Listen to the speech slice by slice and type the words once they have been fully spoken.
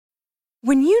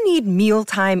When you need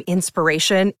mealtime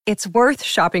inspiration, it's worth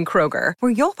shopping Kroger,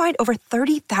 where you'll find over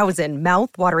 30,000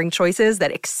 mouth-watering choices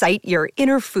that excite your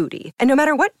inner foodie. And no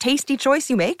matter what tasty choice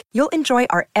you make, you'll enjoy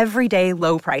our everyday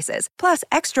low prices, plus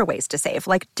extra ways to save,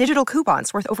 like digital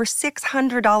coupons worth over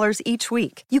 $600 each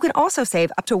week. You can also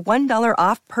save up to $1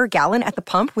 off per gallon at the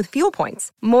pump with fuel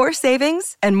points. More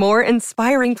savings and more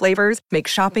inspiring flavors make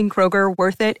shopping Kroger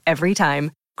worth it every time.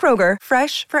 Kroger,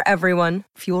 fresh for everyone.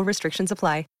 Fuel restrictions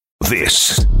apply.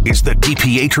 This is the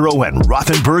DiPietro and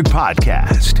Rothenberg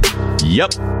podcast.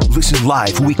 Yep. Listen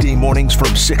live weekday mornings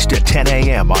from 6 to 10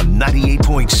 a.m. on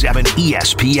 98.7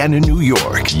 ESPN in New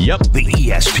York. Yep. The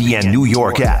ESPN New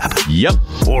York app. Yep.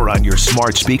 Or on your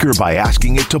smart speaker by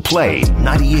asking it to play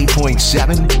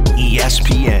 98.7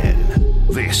 ESPN.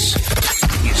 This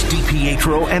is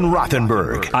DiPietro and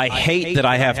Rothenberg. I hate that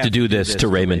I have to do this to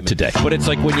Raymond today. But it's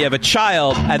like when you have a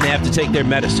child and they have to take their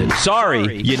medicine.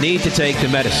 Sorry, you need to take the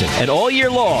medicine. And all year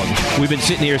long, we've been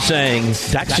sitting here saying,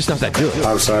 Dak's just not that good.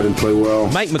 Outside and play well.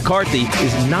 Mike McCarthy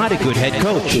is not a good head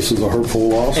coach. This is a hurtful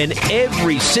loss. And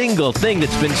every single thing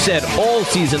that's been said all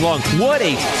season long, what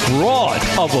a fraud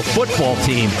of a football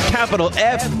team. Capital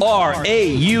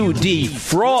F-R-A-U-D.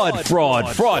 Fraud,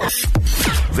 fraud, fraud.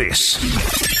 This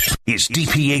is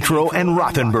DiPietro and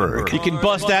Rothenberg. You can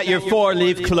bust out your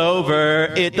four-leaf clover.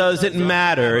 It doesn't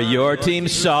matter. Your team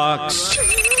sucks.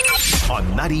 On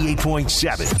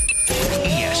 98.7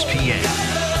 ESPN.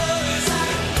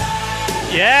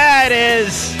 Yeah, it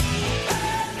is.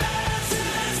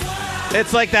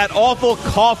 It's like that awful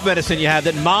cough medicine you have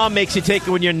that mom makes you take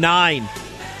when you're 9.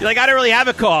 You're like, I don't really have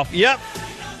a cough. Yep.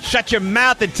 Shut your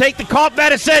mouth and take the cough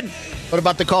medicine. What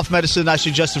about the cough medicine I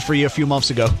suggested for you a few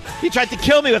months ago? He tried to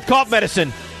kill me with cough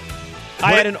medicine.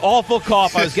 I had an awful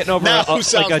cough. I was getting over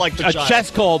a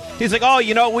chest cold. He's like, oh,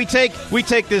 you know, we take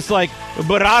this like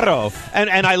Bararo,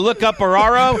 and I look up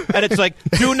Bararo, and it's like,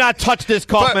 do not touch this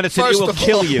cough medicine; it will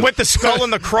kill you. With the skull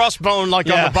and the crossbone, like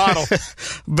on the bottle.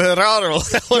 Bararo.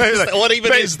 What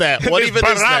even is that? What even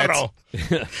is that?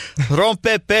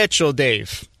 Rompe pecho,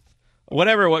 Dave.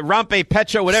 Whatever, Rompe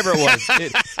Pecho, whatever it was.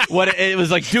 It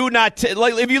was like, do not,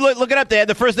 like, if you look it up there,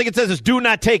 the first thing it says is, do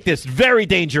not take this. Very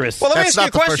dangerous. Well, let me That's ask you not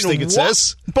a the question. first thing it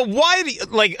says. But why,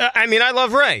 I mean, I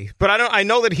love Ray, but I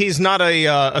know that he's not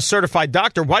a certified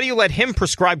doctor. Why do you let him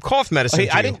prescribe cough medicine to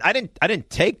you? I didn't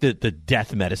take the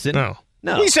death medicine.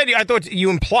 No. He said, I thought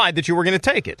you implied that you were going to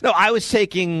take it. No, I was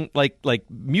taking, like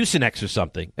Mucinex or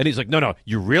something. And he's like, no,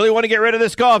 you really want to get rid of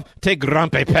this cough? Take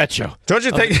Rompe Pecho. Don't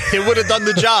you think? It would have done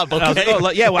the job, okay? It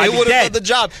would have done the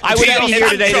job. I would be here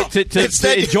today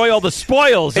to enjoy all the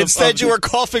spoils. Instead, you were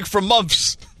coughing for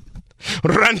months.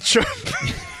 Rancho.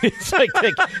 It's like,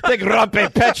 take Rompe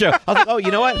Pecho. I was like, oh,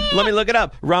 you know what? Let me look it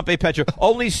up. Rompe Pecho.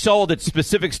 Only sold at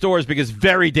specific stores because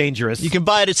very dangerous. You can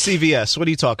buy it at CVS. What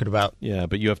are you talking about? Yeah,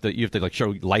 but you have to like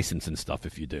show license and stuff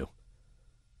if you do.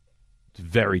 It's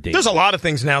very dangerous. There's a lot of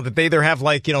things now that they either have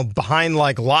behind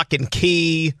lock and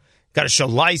key. Got to show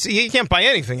license. You can't buy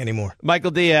anything anymore.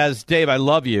 Michael Diaz, Dave, I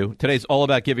love you. Today's all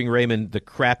about giving Raymond the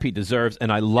crap he deserves,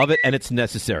 and I love it, and it's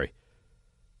necessary.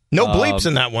 No bleeps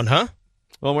in that one, huh?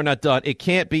 Well, we're not done. It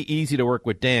can't be easy to work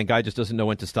with Dan. Guy just doesn't know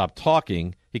when to stop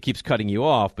talking. He keeps cutting you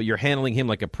off, but you're handling him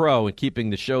like a pro and keeping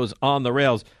the shows on the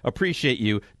rails. Appreciate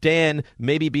you. Dan,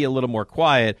 maybe be a little more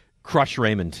quiet. Crush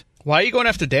Raymond. Why are you going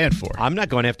after Dan for? I'm not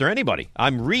going after anybody.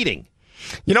 I'm reading.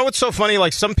 You know what's so funny?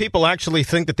 Like, some people actually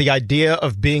think that the idea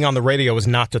of being on the radio is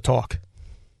not to talk.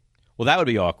 Well, that would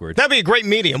be awkward. That'd be a great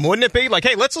medium, wouldn't it be? Like,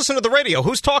 hey, let's listen to the radio.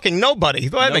 Who's talking? Nobody.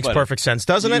 Well, that makes perfect sense,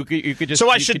 doesn't it? You could just, so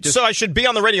I should be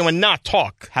on the radio and not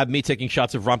talk. Have me taking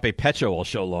shots of Rompe Pecho all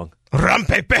show long.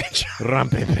 Rompe Pecho.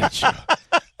 Rompe Pecho.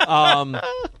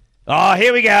 Oh,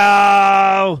 here we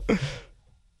go.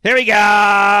 Here we go.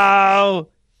 I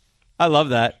love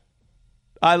that.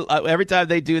 I every time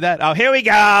they do that, oh, here we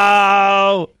go.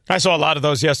 I saw a lot of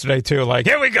those yesterday, too. Like,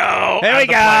 here we go. Here we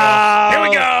go. Here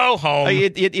we go. Home.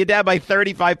 You're down by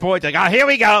 35 points. Like, oh, here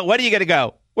we go. When are you going to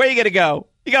go? Where are you going to go?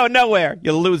 You're going nowhere,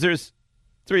 you losers.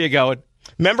 That's where you're going.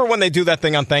 Remember when they do that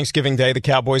thing on Thanksgiving Day, the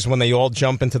Cowboys, when they all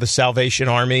jump into the Salvation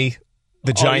Army,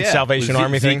 the giant Salvation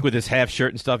Army Zeke thing? With his half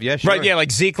shirt and stuff, yeah, sure. Right, yeah,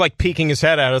 like Zeke peeking his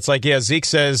head out. It's like, yeah, Zeke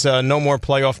says no more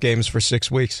playoff games for 6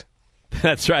 weeks.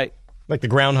 That's right. Like the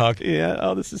groundhog. Yeah,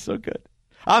 oh, this is so good.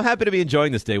 I'm happy to be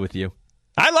enjoying this day with you.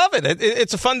 I love it.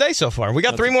 It's a fun day so far. We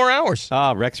got 3 more hours.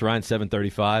 Rex Ryan,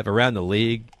 7:35, around the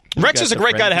league. Rex is a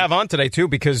great guy to have on today, too,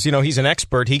 because, he's an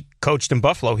expert. He coached in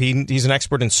Buffalo. He's an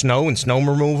expert in snow and snow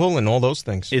removal and all those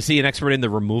things. Is he an expert in the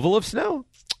removal of snow?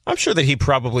 I'm sure that he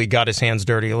probably got his hands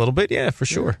dirty a little bit. Yeah, for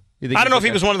sure. I don't know if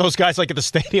he was one of those guys like at the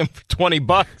stadium for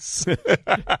 $20.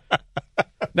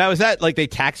 Now, is that like they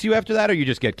tax you after that, or you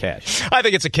just get cash? I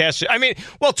think it's a cash. I mean,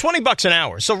 well, $20 an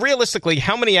hour. So realistically,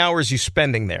 how many hours are you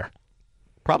spending there?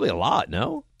 Probably a lot,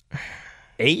 no?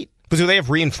 8? But do they have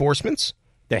reinforcements?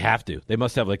 They have to. They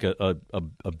must have like a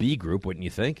B group, wouldn't you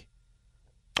think?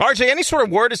 RJ, any sort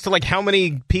of word as to like how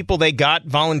many people they got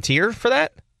volunteer for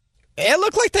that? It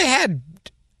looked like they had.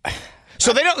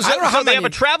 So they don't. So they have a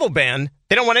travel ban.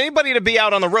 They don't want anybody to be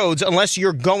out on the roads unless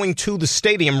you're going to the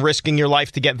stadium, risking your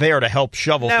life to get there to help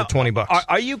shovel for $20.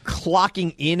 Are you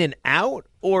clocking in and out,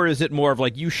 or is it more of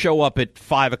like you show up at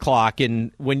 5 o'clock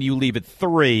and when you leave at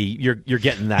 3, you're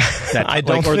getting that? I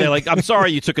don't. Or they're like, I'm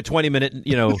sorry, you took a 20-minute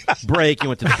break, you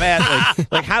went to the bathroom.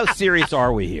 Like how serious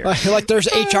are we here? Like there's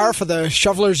HR for the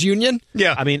shovelers union.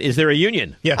 Yeah, I mean, is there a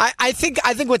union? Yeah, I think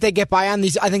what they get by on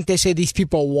these. I think they say these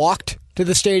people walked to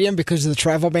the stadium because of the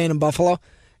travel ban in Buffalo.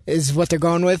 Is what they're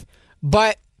going with.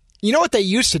 But you know what they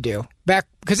used to do back,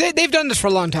 because they've done this for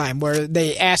a long time, where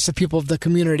they ask the people of the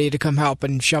community to come help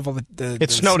and shovel the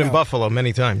snowed snow. In Buffalo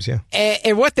many times, yeah.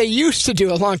 And what they used to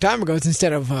do a long time ago is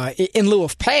instead of, in lieu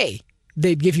of pay,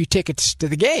 they'd give you tickets to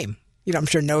the game. I'm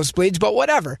sure nosebleeds, but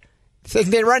whatever. So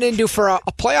they run into for a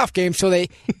playoff game, so they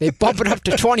bump it up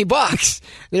to $20.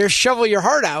 They shovel your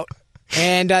heart out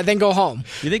and then go home.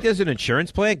 You think there's an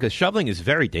insurance plan? Because shoveling is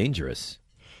very dangerous.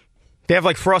 They have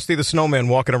like Frosty the Snowman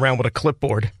walking around with a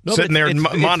clipboard, sitting there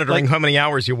monitoring how many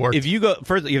hours you work. If you go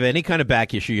first, you have any kind of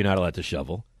back issue, you're not allowed to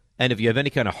shovel. And if you have any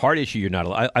kind of heart issue, you're not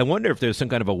allowed. I wonder if there's some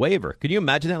kind of a waiver. Can you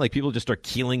imagine that? Like people just start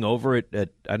keeling over at I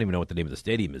don't even know what the name of the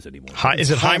stadium is anymore.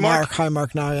 Is it Highmark?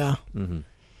 Highmark now, yeah. Mm-hmm.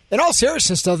 In all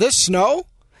seriousness, though, this snow,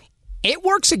 it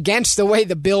works against the way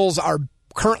the Bills are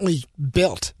currently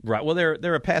built. Right. Well,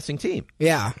 they're a passing team.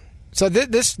 Yeah. So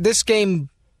this game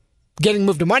getting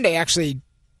moved to Monday actually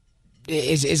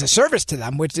is a service to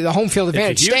them, which the home field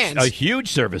advantage stands. A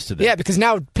huge service to them. Yeah, because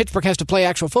now Pittsburgh has to play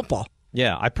actual football.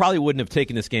 Yeah, I probably wouldn't have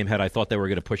taken this game had I thought they were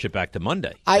going to push it back to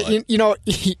Monday. You know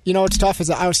what's tough is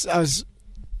I was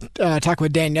talking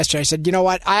with Dan yesterday. I said, you know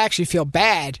what? I actually feel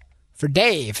bad for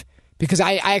Dave because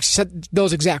I actually said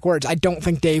those exact words. I don't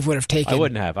think Dave would have taken. I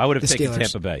wouldn't have. I would have taken Steelers.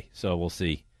 Tampa Bay. So we'll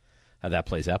see how that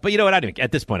plays out. But you know what?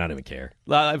 At this point, I don't even care.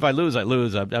 If I lose, I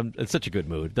lose. I'm in such a good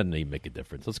mood. It doesn't even make a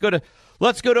difference. Let's go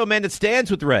to a man that stands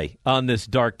with Ray on this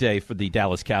dark day for the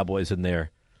Dallas Cowboys and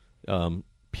their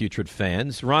putrid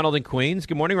fans. Ronald in Queens.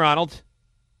 Good morning, Ronald.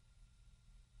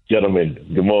 Gentlemen,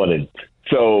 good morning.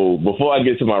 So before I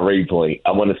get to my Ray point,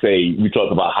 I want to say we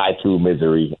talked about high school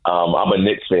misery. I'm a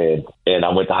Knicks fan, and I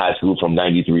went to high school from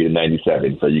 93 to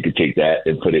 97, so you can take that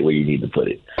and put it where you need to put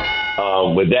it.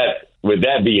 With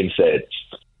that being said,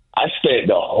 I spent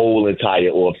the whole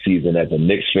entire offseason as a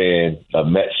Knicks fan, a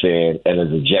Mets fan, and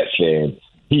as a Jets fan,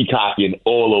 peacocking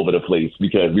all over the place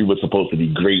because we were supposed to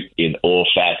be great in all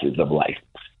facets of life.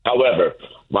 However,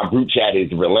 my group chat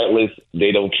is relentless.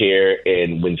 They don't care,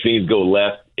 and when things go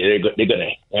left, they're going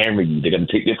to hammer you. They're going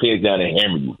to take their pants down and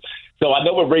hammer you. So I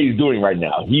know what Ray's doing right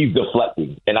now. He's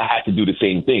deflecting, and I have to do the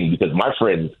same thing because my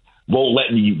friends won't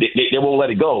let me. They won't let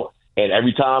it go. And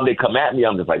every time they come at me,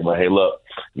 I'm just like, well, hey, look,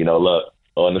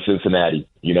 on the Cincinnati,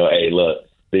 hey, look,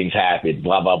 things happen,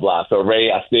 blah, blah, blah. So, Ray,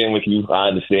 I stand with you. I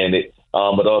understand it.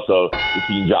 But also, the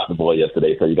team dropped the ball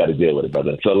yesterday, so you got to deal with it,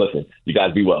 brother. So, listen, you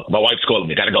guys be well. My wife's calling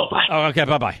me. Got to go. Bye. Oh, okay.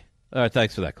 Bye-bye. All right.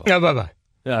 Thanks for that call. Yeah, bye-bye.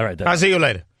 All right. I'll see you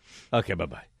later. Okay,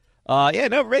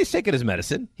 bye-bye. Ray's taking his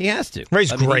medicine. He has to.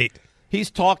 Ray's great. He's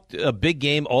talked a big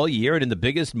game all year, and in the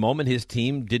biggest moment, his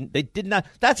team did not.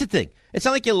 That's the thing. It's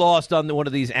not like you lost on one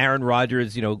of these Aaron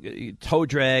Rodgers, toe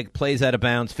drag, plays out of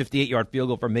bounds, 58-yard field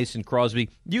goal from Mason Crosby.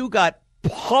 You got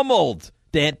pummeled,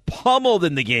 Dan, pummeled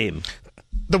in the game.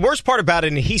 The worst part about it,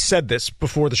 and he said this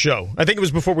before the show, I think it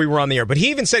was before we were on the air, but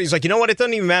he even said, he's like, you know what, it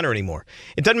doesn't even matter anymore.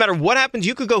 It doesn't matter what happens.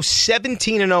 You could go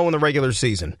 17-0 in the regular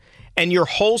season, and your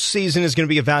whole season is going to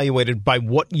be evaluated by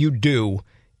what you do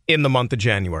in the month of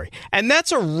January. And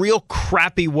that's a real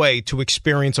crappy way to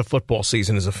experience a football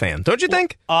season as a fan, don't you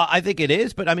think? I think it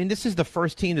is, but I mean, this is the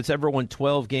first team that's ever won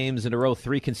 12 games in a row,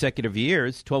 3 consecutive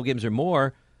years, 12 games or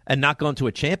more, and not gone to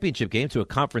a championship game, to a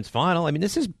conference final. I mean,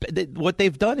 this is what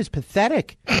they've done is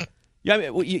pathetic.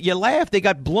 You laugh. They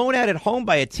got blown out at home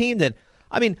by a team that,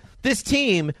 this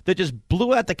team that just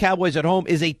blew out the Cowboys at home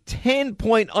is a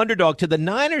 10-point underdog to the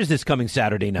Niners this coming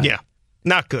Saturday night. Yeah,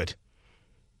 not good.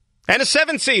 And a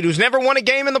 7th seed who's never won a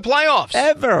game in the playoffs.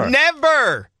 Ever.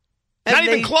 Never. And not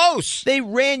even close. They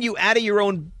ran you out of your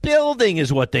own building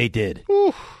is what they did.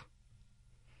 Ooh.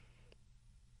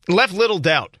 Left little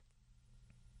doubt.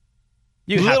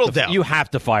 You have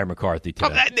to fire McCarthy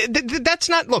today. That's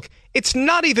not, look, it's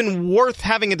not even worth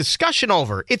having a discussion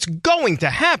over. It's going to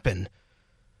happen.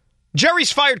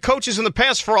 Jerry's fired coaches in the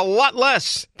past for a lot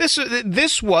less.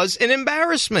 This was an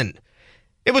embarrassment.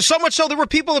 It was so much so there were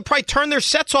people that probably turned their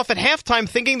sets off at halftime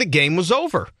thinking the game was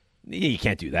over. You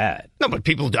can't do that. No, but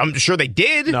people, I'm sure they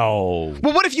did. No.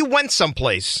 Well, what if you went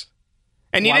someplace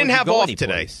and you didn't have off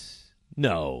today?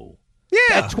 No. Yeah.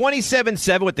 At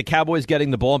 27-7 with the Cowboys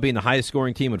getting the ball and being the highest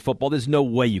scoring team in football, there's no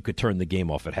way you could turn the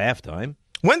game off at halftime.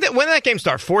 When did that game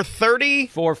start? 4:30?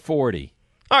 4:40.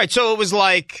 All right, so it was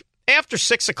like after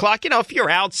 6 o'clock, if you're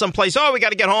out someplace, we got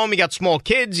to get home. You got small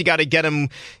kids. You got to get them,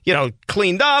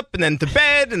 cleaned up and then to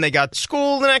bed, and they got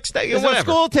school the next day. There's no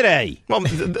school today. Well,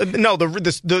 no,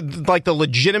 the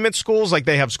legitimate schools, like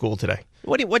they have school today.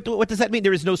 What does that mean?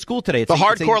 There is no school today. The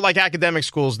hardcore, like academic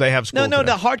schools, they have school. No,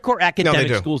 today. The hardcore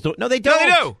academic schools don't. No, they don't. No,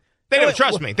 they do. They don't.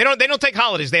 Trust me. They don't take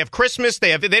holidays. They have Christmas. They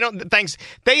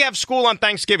have school on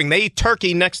Thanksgiving. They eat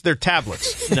turkey next to their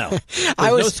tablets. No, there's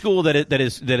no school that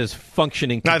is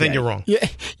funcking today. I think you're wrong. Yeah,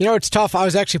 it's tough. I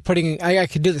was actually I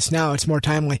could do this now. It's more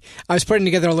timely. I was putting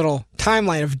together a little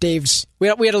timeline of Dave's. We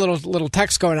had a little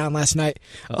text going on last night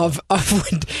of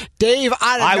Dave.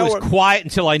 I was quiet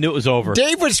until I knew it was over.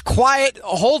 Dave was quiet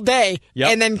a whole day,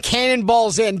 and then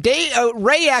cannonballs in.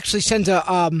 Ray actually sends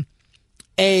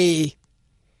a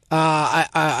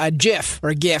GIF or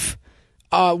a GIF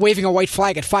waving a white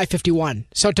flag at 5:51.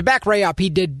 So to back Ray up, he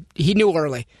knew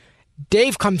early.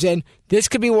 Dave comes in. This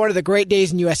could be one of the great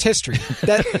days in U.S. history.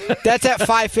 That's at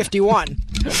 5:51.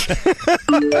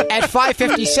 At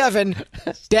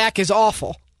 5:57, Dak is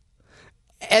awful.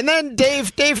 And then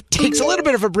Dave takes a little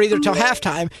bit of a breather till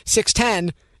halftime.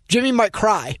 6:10, Jimmy might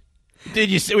cry.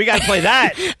 Did you see? We got to play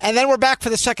that. And then we're back for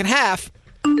the second half.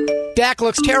 Dak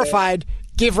looks terrified.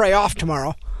 Give Ray off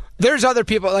tomorrow. There's other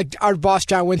people, like our boss,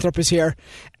 John Winthrop, is here.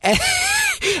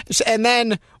 And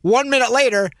then 1 minute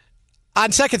later,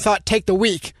 on second thought, take the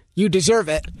week. You deserve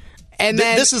it. And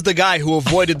then this is the guy who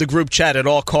avoided the group chat at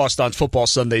all costs on football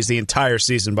Sundays the entire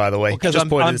season, by the way. Just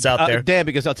pointing this out there. Dan,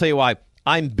 because I'll tell you why.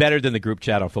 I'm better than the group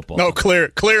chat on football. No,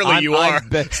 clearly you are.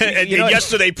 And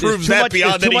yesterday proves that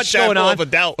beyond any shadow of a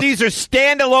doubt. These are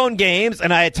standalone games,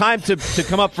 and I had time to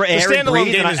come up for air. The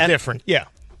standalone game is different. Yeah.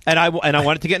 And I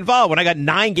wanted to get involved. When I got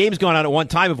 9 games going on at one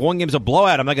time, if one game's a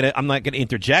blowout, I'm not gonna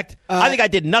interject. I think I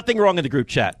did nothing wrong in the group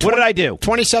chat. What did I do?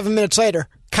 27 minutes later,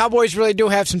 Cowboys really do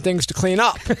have some things to clean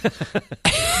up.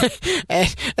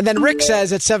 and then Rick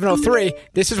says at 7:03,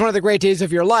 "This is one of the great days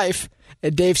of your life."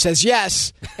 And Dave says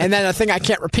yes, and then a thing I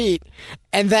can't repeat.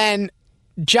 And then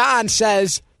John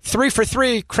says, 3 for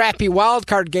 3 crappy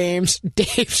wildcard games.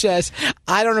 Dave says,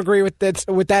 I don't agree with that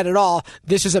at all.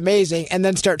 This is amazing. And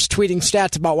then starts tweeting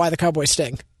stats about why the Cowboys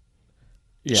stink.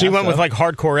 Yeah, she went with like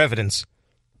hardcore evidence.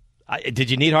 Did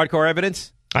you need hardcore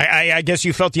evidence? I guess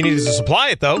you felt you needed to supply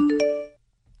it, though.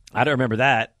 I don't remember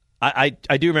that.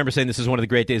 I do remember saying this is one of the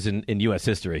great days in U.S.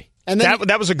 history. And then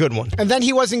that was a good one. And then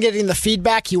he wasn't getting the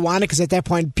feedback he wanted because at that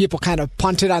point people kind of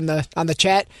punted on the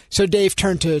chat. So Dave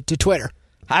turned to Twitter.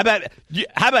 How about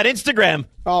Instagram?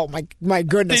 Oh my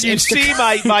goodness! Did you see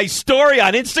my story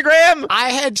on Instagram?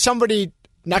 I had somebody,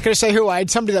 not going to say who, I had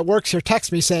somebody that works here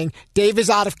text me saying Dave is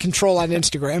out of control on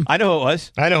Instagram. I know who it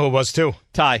was. I know who it was too.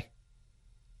 Ty.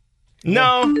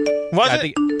 No, was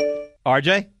it?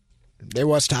 RJ? It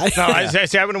was Ty. No, I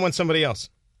would have won somebody else.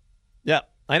 Yeah,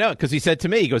 I know, because he said to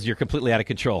me, he goes, "You're completely out of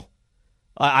control."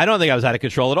 I don't think I was out of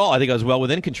control at all. I think I was well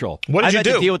within control. What did you do? I've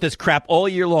had to deal with this crap all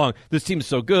year long. This team's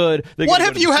so good. What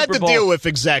have you had to deal with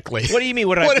exactly? What do you mean,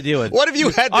 what did I have to deal with? What have you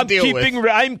had to deal with?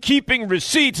 I'm keeping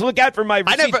receipts. Look out for my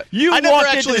receipts. I never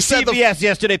walked into the CVS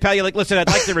yesterday, pal. You're like, listen, I'd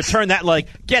like to return that. Like,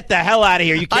 get the hell out of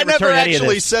here. You can't return any of this. I never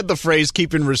actually said the phrase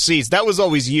keeping receipts. That was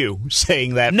always you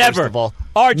saying that, never. First of all.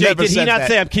 RJ, did he not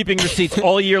say I'm keeping receipts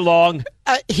all year long?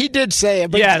 He did say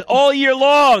it. But yeah, all year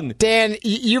long. Dan,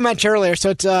 you mentioned earlier, so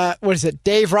it's, what is it?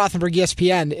 Dave Rothenberg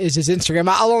ESPN is his Instagram.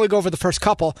 I'll only go over the first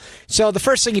couple. So the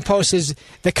first thing he posts is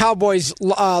the Cowboys'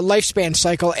 lifespan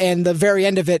cycle, and the very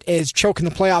end of it is choking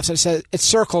the playoffs. And it says, it's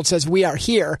circled, says, "We are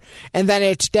here." And then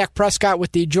it's Dak Prescott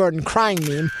with the Jordan crying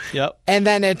meme. Yep. And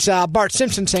then it's Bart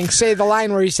Simpson saying, say the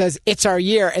line where he says, "It's our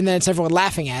year," and then it's everyone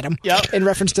laughing at him. Yep. In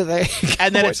reference to the Cowboys.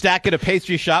 And then it's Dak at a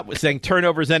pastry shop with saying,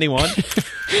 "Turnovers anyone."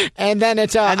 And then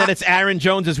it's Aaron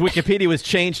Jones's Wikipedia was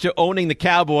changed to owning the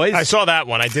Cowboys. I saw that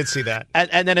one. I did see that.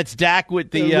 And then it's Dak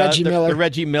with the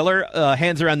Reggie Miller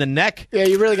hands around the neck. Yeah,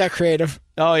 you really got creative.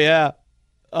 Oh yeah.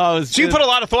 Oh, so you put a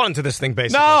lot of thought into this thing,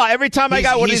 basically. No, every time I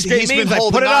got one of these great memes, I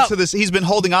put it up. He's been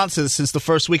holding on to this since the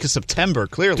first week of September.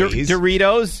 Clearly,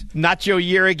 Doritos, Nacho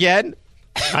Year again.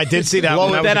 I did see that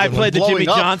one. Then I played the Jimmy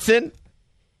Johnson.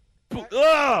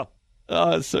 Oh,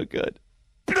 it's so good.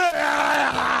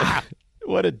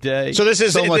 What a day. So this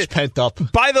is so much pent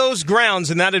up. By those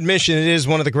grounds and that admission, it is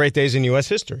one of the great days in U.S.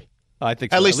 history. I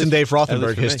think so. At least in Dave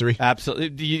Rothenberg history. Absolutely.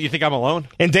 Do you think I'm alone?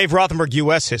 In Dave Rothenberg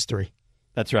U.S. history.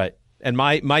 That's right. And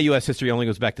my U.S. history only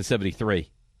goes back to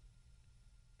 73.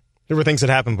 There were things that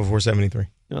happened before 73.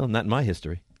 Well, not in my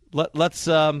history. Let's,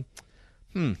 what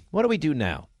do we do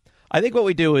now? I think what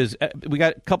we do is we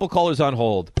got a couple callers on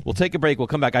hold. We'll take a break. We'll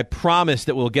come back. I promise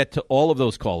that we'll get to all of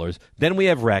those callers. Then we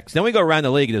have Rex. Then we go around the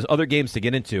league. There's other games to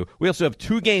get into. We also have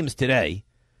 2 games today.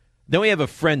 Then we have a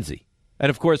frenzy. And,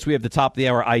 of course, we have the top of the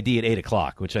hour ID at 8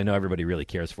 o'clock, which I know everybody really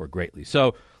cares for greatly.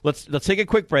 So let's take a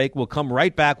quick break. We'll come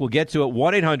right back. We'll get to it.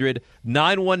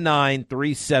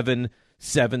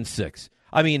 1-800-919-3776.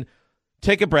 I mean,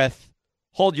 take a breath,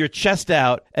 hold your chest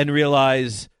out, and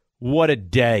realize what a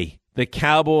day. The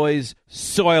Cowboys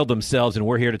soiled themselves, and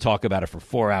we're here to talk about it for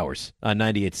 4 hours on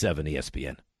 98.7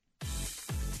 ESPN.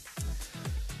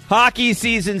 Hockey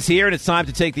season's here, and it's time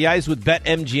to take the ice with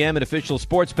BetMGM, an official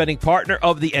sports betting partner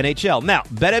of the NHL. Now,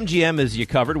 BetMGM is you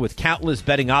covered with countless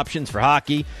betting options for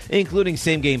hockey, including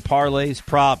same-game parlays,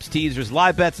 props, teasers,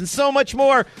 live bets, and so much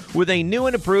more, with a new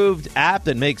and improved app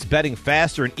that makes betting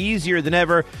faster and easier than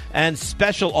ever, and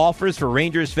special offers for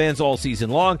Rangers fans all season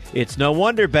long. It's no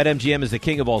wonder BetMGM is the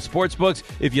king of all sportsbooks.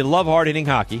 If you love hard-hitting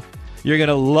hockey, you're going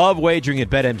to love wagering at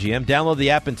BetMGM. Download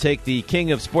the app and take the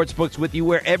king of sportsbooks with you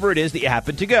wherever it is that you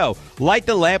happen to go. Light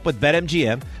the lamp with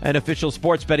BetMGM, an official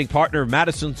sports betting partner of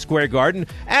Madison Square Garden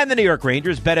and the New York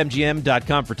Rangers.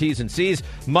 BetMGM.com for T's and C's.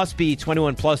 Must be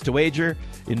 21 plus to wager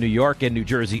in New York and New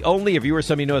Jersey only. If you or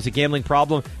somebody knows a gambling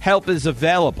problem, help is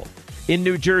available. In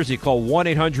New Jersey, call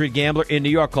 1-800-GAMBLER. In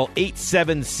New York, call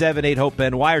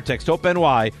 877-8-HOPE-NY or text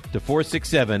HOPE-NY to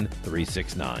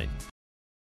 467-369.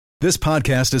 This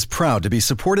podcast is proud to be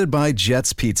supported by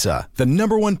Jets Pizza, the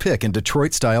 #1 pick in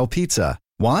Detroit-style pizza.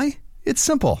 Why? It's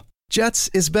simple.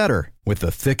 Jets is better. With the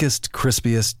thickest,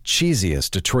 crispiest, cheesiest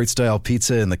Detroit-style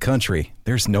pizza in the country,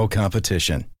 there's no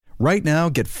competition. Right now,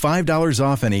 get $5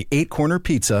 off any 8-corner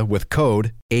pizza with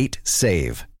code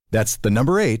 8SAVE. That's the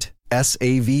number 8,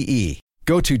 S-A-V-E.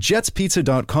 Go to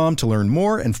jetspizza.com to learn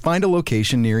more and find a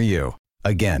location near you.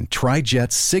 Again, try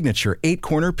Jet's signature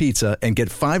 8-corner pizza and get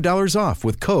 $5 off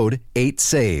with code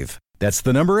 8SAVE. That's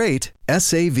the number 8,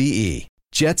 S-A-V-E.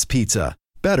 Jet's Pizza.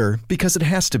 Better because it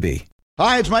has to be.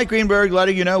 Hi, it's Mike Greenberg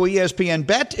letting you know ESPN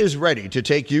Bet is ready to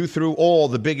take you through all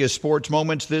the biggest sports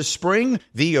moments this spring.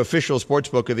 The official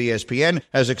sportsbook of ESPN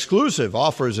has exclusive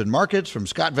offers and markets from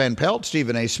Scott Van Pelt,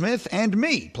 Stephen A. Smith, and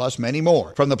me, plus many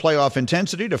more. From the playoff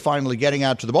intensity to finally getting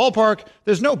out to the ballpark,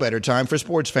 there's no better time for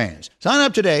sports fans. Sign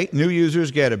up today. New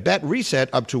users get a bet reset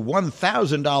up to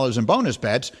 $1,000 in bonus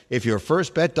bets if your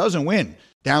first bet doesn't win.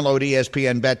 Download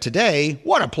ESPN Bet today.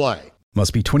 What a play.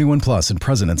 Must be 21 plus and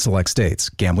present in select states.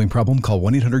 Gambling problem? Call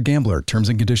 1-800-GAMBLER. Terms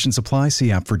and conditions apply.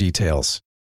 See app for details.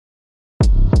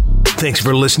 Thanks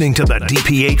for listening to the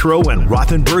DiPietro and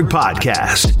Rothenberg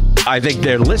podcast. I think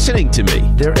they're listening to me.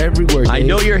 They're everywhere, Dave. I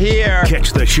know you're here.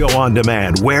 Catch the show on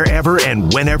demand wherever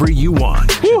and whenever you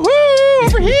want. Woohoo!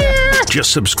 Over here!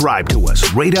 Just subscribe to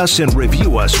us, rate us, and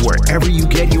review us wherever you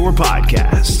get your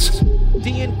podcasts.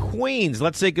 D in Queens.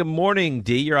 Let's say good morning,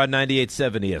 D. You're on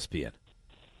 98.7 ESPN.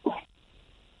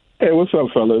 Hey, what's up,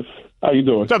 fellas? How you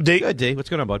doing? What's up, D? Good, D. What's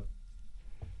going on, bud?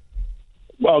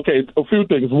 Well, okay, a few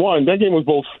things. One, that game was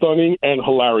both stunning and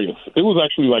hilarious. It was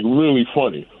actually, really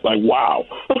funny. Wow.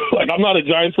 I'm not a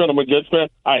Giants fan. I'm a Jets fan.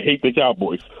 I hate the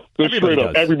Cowboys. Just straight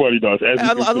up. Everybody does.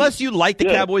 Unless you like the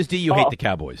Cowboys, D, you hate the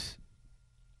Cowboys.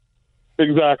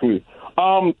 Exactly.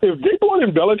 If they brought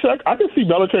in Belichick, I can see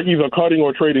Belichick either cutting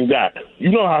or trading Dak. You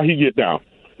know how he get down.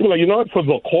 He's like, you know what? For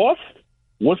the cost,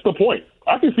 what's the point?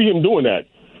 I can see him doing that.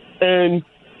 And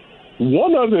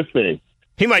one other thing.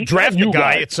 He might draft a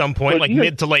guy at some point,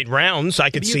 mid to late rounds.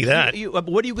 I could see that.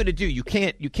 What are you going to do? You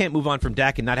can't move on from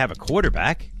Dak and not have a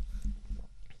quarterback.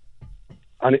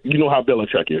 You know how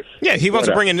Belichick is. Yeah, he wants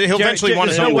to bring in. He'll eventually want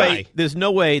his own guy. There's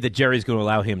no way that Jerry's going to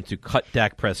allow him to cut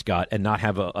Dak Prescott and not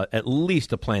have at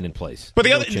least a plan in place. But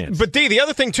the other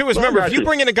thing too is remember, if you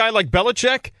bring in a guy like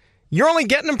Belichick, you're only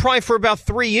getting him probably for about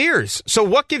 3 years. So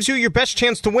what gives you your best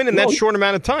chance to win in that short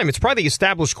amount of time? It's probably the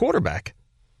established quarterback.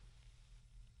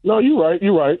 No,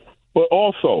 you're right. But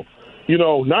also,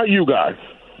 not you guys,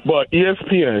 but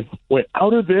ESPN went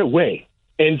out of their way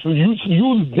and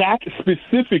use Dak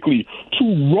specifically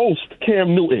to roast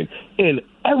Cam Newton. And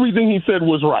everything he said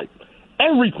was right.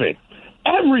 Everything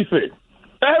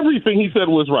he said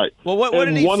was right. Well, what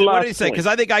did he say? Because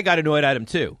I think I got annoyed at him,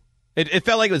 too. It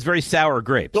felt like it was very sour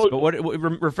grapes. So, but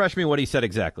refresh me what he said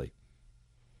exactly.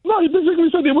 No, he basically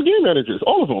said they were game managers,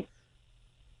 all of them.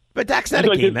 But Dak's not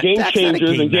a game manager. Game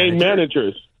changers and game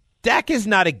managers. Dak is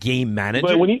not a game manager.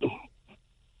 But when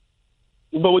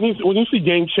you see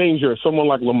game changer, someone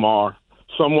like Lamar,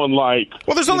 someone like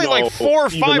there's only like 4 or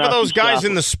 5 of those guys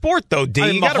in the sport, though.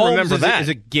 D, you got to remember that is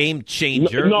a game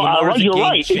changer. No, you're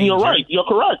right. You're right. You're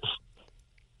correct.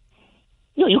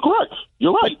 Yeah, you're correct.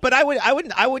 You're right. But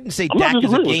I wouldn't say Dak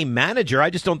is a game manager. I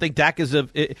just don't think Dak is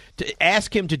to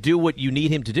ask him to do what you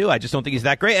need him to do. I just don't think he's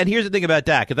that great. And here's the thing about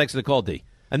Dak. And thanks for the call, D.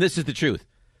 And this is the truth.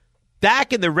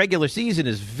 Dak in the regular season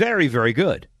is very, very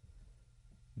good.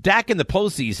 Dak in the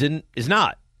postseason is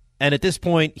not. And at this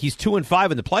point, he's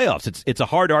 2-5 in the playoffs. It's a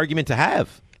hard argument to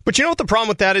have. But you know what the problem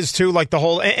with that is, too? Like the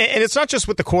whole, and it's not just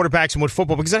with the quarterbacks and with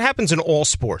football, because it happens in all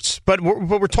sports. But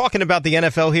we're talking about the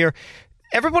NFL here.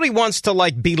 Everybody wants to,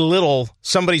 like, belittle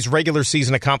somebody's regular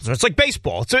season accomplishments. It's like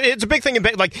baseball. It's a big thing.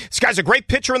 Like, this guy's a great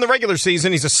pitcher in the regular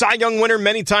season. He's a Cy Young winner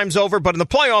many times over, but in the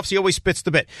playoffs, he always spits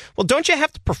the bit. Well, don't you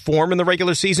have to perform in the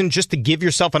regular season just to give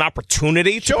yourself an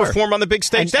opportunity to perform on the big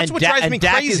stage? That's what drives me crazy.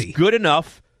 Dak is good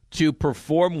enough to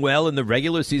perform well in the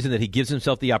regular season that he gives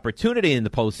himself the opportunity in the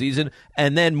postseason,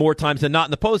 and then more times than not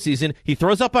in the postseason, he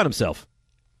throws up on himself.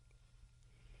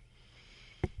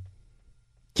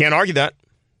 Can't argue that.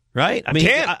 Right? I mean,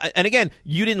 and again,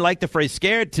 you didn't like the phrase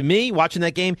scared. To me, watching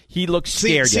that game, he looked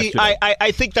scared yesterday.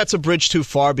 I think that's a bridge too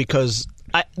far because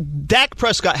Dak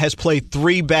Prescott has played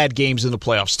 3 bad games in the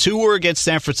playoffs. 2 were against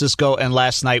San Francisco, and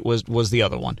last night was the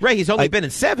other one. Right, he's only been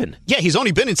in 7. Yeah, he's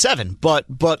only been in 7, but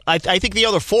I think the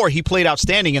other 4 he played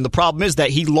outstanding, and the problem is that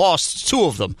he lost 2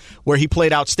 of them where he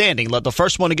played outstanding. The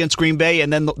first one against Green Bay,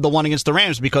 and then the one against the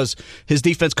Rams because his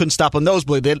defense couldn't stop a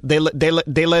nosebleed.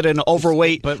 They let an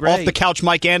overweight, off the couch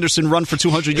Mike Anderson run for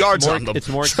 200 yards on them. It's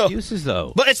more excuses,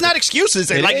 though. But it's not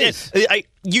excuses. It is.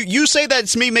 You say that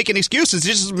it's me making excuses.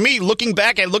 It's just me looking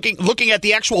back and looking at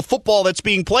the actual football that's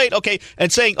being played, okay,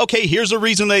 and saying, okay, here's a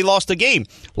reason they lost the game.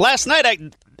 Last night,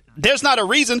 there's not a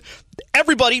reason.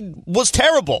 Everybody was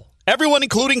terrible. Everyone,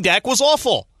 including Dak, was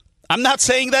awful. I'm not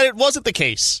saying that it wasn't the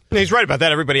case. He's right about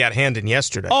that. Everybody had Handon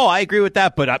yesterday. Oh, I agree with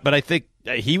that, but I think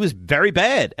he was very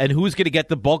bad, and who's going to get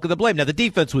the bulk of the blame? Now, the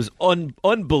defense was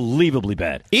unbelievably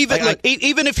bad.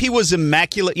 Even if he was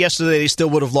immaculate yesterday, they still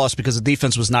would have lost because the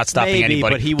defense was not stopping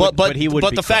anybody. But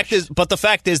the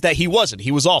fact is that he wasn't.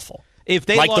 He was awful. If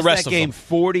they lost that game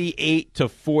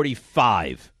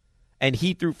 48-45, and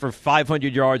he threw for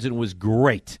 500 yards and was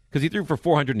great, because he threw for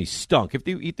 400 and he stunk. If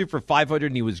he threw for 500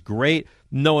 and he was great,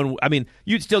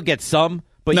 you'd still get some.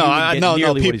 But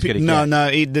what he's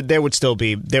get. There would still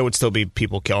be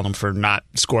people killing him for not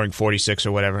scoring 46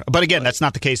 or whatever. But again, that's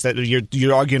not the case. That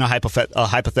you're arguing a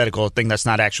hypothetical thing that's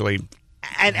not actually.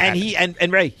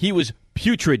 And Ray, he was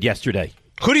putrid yesterday.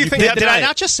 Who do you think? Did I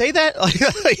not just say that? I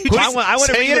want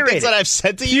to reiterate things that I've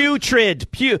said to you.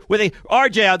 Putrid.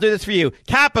 RJ, I'll do this for you.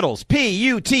 Capitals.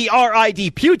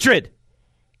 Putrid. Putrid.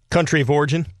 Country of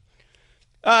origin.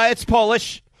 It's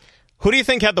Polish. Who do you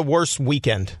think had the worst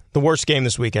weekend, the worst game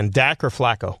this weekend, Dak or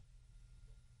Flacco?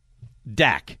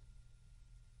 Dak.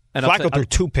 And Flacco threw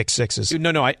 2 pick sixes.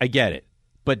 No, I get it.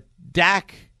 But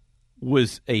Dak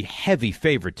was a heavy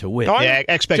favorite to win. Yeah,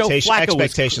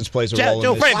 expectations plays a role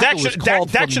in this. Dak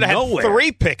should have had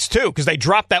 3 picks, too, because they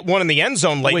dropped that one in the end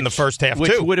zone late in the first half,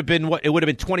 which too. Would have been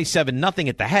 27-0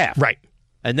 at the half. Right.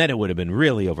 And then it would have been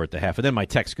really over at the half. And then my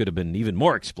text could have been even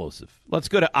more explosive. Let's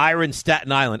go to Ira in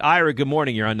Staten Island. Ira, good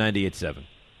morning. You're on 98.7.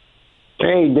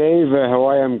 Hey, Dave. How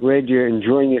are you? I'm glad you're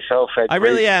enjoying yourself. I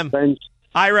really am.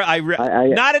 Ira,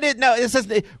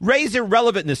 Ray's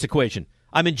irrelevant in this equation.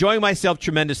 I'm enjoying myself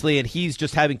tremendously, and he's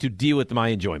just having to deal with my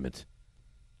enjoyment.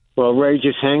 Well, Ray,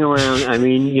 just hang around. I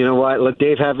mean, you know what? Let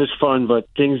Dave have his fun, but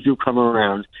things do come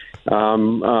around.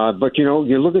 But,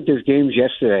 you look at these games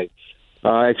yesterday.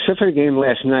 Except for the game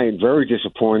last night, very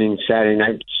disappointing. Saturday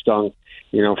night stunk.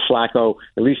 Flacco,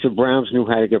 at least the Browns knew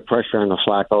how to get pressure on the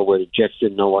Flacco, where the Jets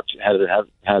didn't know how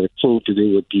the clue to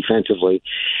do it defensively.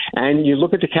 And you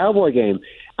look at the Cowboy game.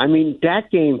 I mean, that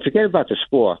game, forget about the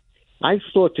score. I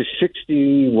thought the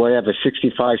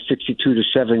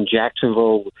 65-62-7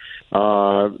 Jacksonville,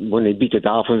 when they beat the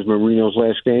Dolphins, Marinos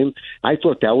last game, I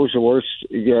thought that was the worst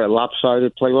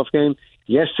lopsided playoff game.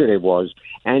 Yesterday was,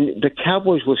 and the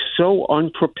Cowboys were so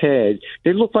unprepared.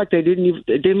 They looked like they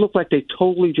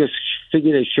totally just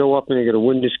figured they'd show up and they're going to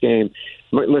win this game.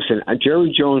 But listen, Jerry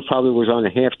Jones probably was on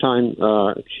a halftime.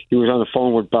 He was on the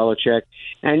phone with Belichick,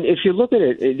 and if you look at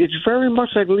it, it's very much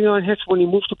like Leon Hetz when he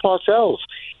moved to Parcells.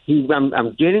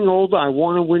 I'm getting older. I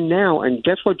want to win now, and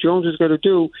guess what Jones is going to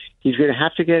do? He's going to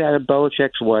have to get out of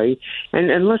Belichick's way.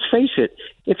 And let's face it,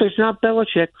 if it's not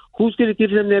Belichick, who's going to give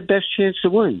them their best chance to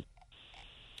win?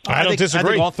 I don't disagree.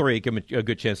 I think all three give him a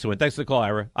good chance to win. Thanks for the call,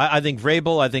 Ira. I think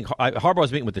Vrabel. I think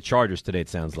Harbaugh's meeting with the Chargers today. It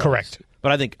sounds like correct.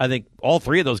 But I think all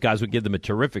three of those guys would give them a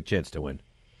terrific chance to win.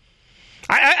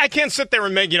 I can't sit there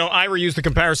and make, Ira used the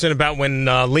comparison about when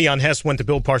Leon Hess went to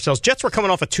Bill Parcells. Jets were coming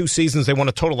off of 2 seasons. They won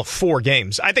a total of 4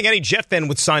 games. I think any Jet fan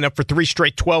would sign up for 3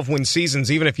 straight 12-win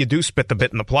seasons, even if you do spit the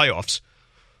bit in the playoffs.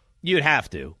 You'd have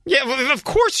to. Yeah, of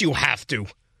course you have to.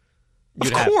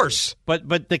 Of course.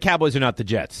 But the Cowboys are not the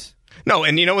Jets. No,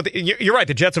 and you know what? You're right.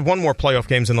 The Jets have won more playoff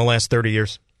games in the last 30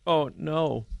 years. Oh,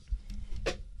 no.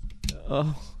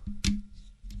 Oh.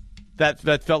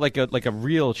 That felt like a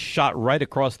real shot right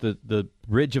across the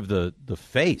ridge of the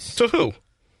face. To who?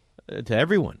 To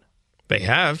everyone. They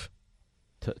have.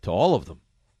 To all of them.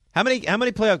 How many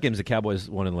playoff games the Cowboys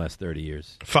won in the last 30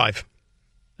 years? 5.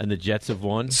 And the Jets have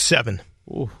won? 7.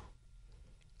 Ooh.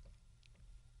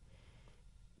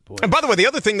 Boy. And by the way, the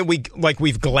other thing that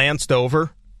we've glanced over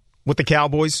with the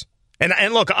Cowboys,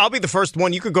 and look, I'll be the first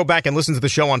one. You could go back and listen to the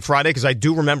show on Friday because I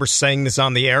do remember saying this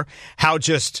on the air, how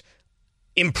just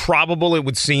improbable it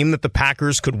would seem that the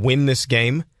Packers could win this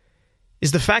game,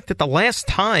 is the fact that the last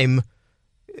time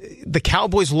the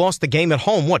Cowboys lost the game at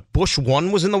home, Bush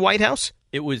 1 was in the White House?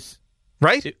 It was.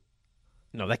 Right?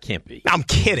 No, that can't be. I'm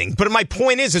kidding. But my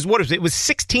point is what it was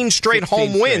 16 straight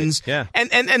home wins. Yeah. And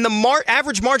the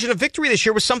average margin of victory this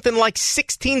year was something like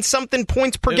 16-something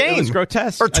points per game. It was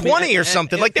grotesque. Or 20 or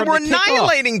something. Like they were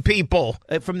annihilating people.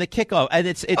 From the kickoff.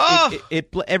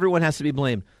 And everyone has to be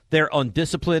blamed. They're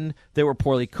undisciplined. They were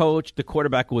poorly coached. The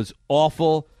quarterback was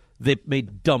awful. They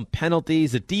made dumb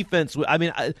penalties. The defense,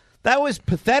 that was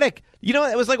pathetic.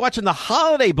 It was like watching the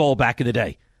Holiday Bowl back in the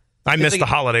day. I missed the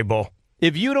Holiday Bowl.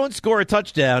 If you don't score a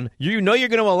touchdown, you know you're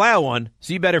going to allow one,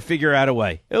 so you better figure out a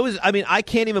way. It was, I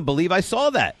can't even believe I saw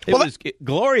that. It was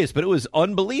glorious, but it was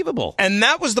unbelievable. And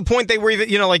that was the point they were,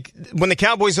 like when the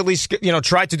Cowboys at least,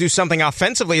 tried to do something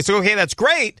offensively, it's like, okay, that's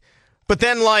great. But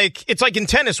then, it's like in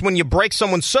tennis when you break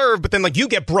someone's serve, but then, you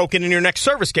get broken in your next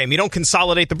service game. You don't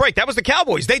consolidate the break. That was the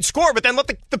Cowboys. They'd score, but then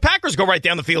let the Packers go right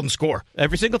down the field and score.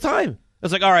 Every single time. I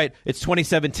was like, all right, it's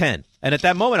 27-10. And at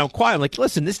that moment, I'm quiet. I'm like,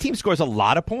 listen, this team scores a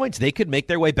lot of points. They could make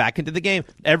their way back into the game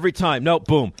every time. No,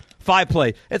 boom. 5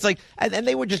 play. It's like, and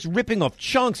they were just ripping off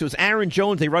chunks. It was Aaron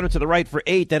Jones. They run him to the right for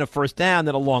 8, then a first down,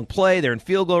 then a long play. They're in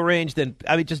field goal range. Then,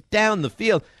 just down the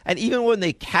field. And even when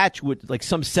they catch with,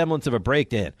 some semblance of a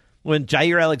breakdown, when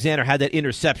Jair Alexander had that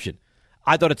interception,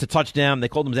 I thought it's a touchdown. They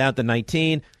called him down at the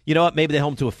 19. You know what? Maybe they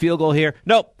home to a field goal here.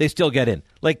 Nope, they still get in.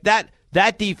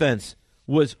 That defense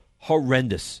was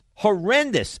horrendous.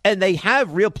 And they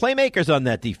have real playmakers on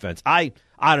that defense. I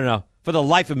don't know. For the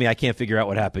life of me, I can't figure out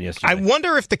what happened yesterday. I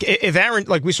wonder if Aaron,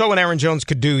 we saw what Aaron Jones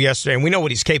could do yesterday, and we know what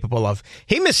he's capable of.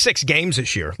 He missed 6 games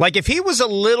this year. If he was a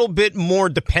little bit more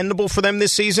dependable for them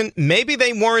this season, maybe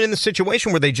they weren't in the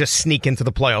situation where they just sneak into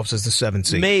the playoffs as the 7th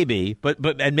seed. Maybe, but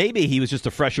maybe he was just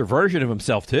a fresher version of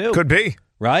himself too. Could be.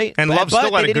 Right? And Love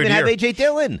still had a good year. They didn't even have A.J.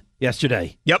 Dillon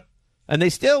yesterday. Yep. And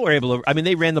they still were able to,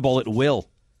 they ran the ball at will.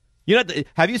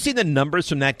 Have you seen the numbers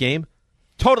from that game?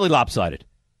 Totally lopsided.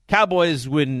 Cowboys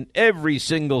win every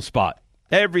single spot,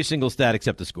 every single stat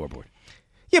except the scoreboard.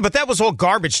 Yeah, but that was all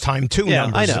garbage time, too. Yeah,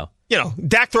 numbers. I know.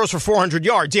 Dak throws for 400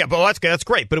 yards. Yeah, but that's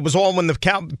great. But it was all when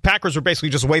the Packers were basically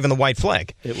just waving the white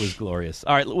flag. It was glorious.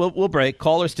 All right, we'll break.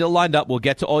 Callers still lined up. We'll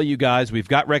get to all you guys. We've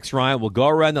got Rex Ryan. We'll go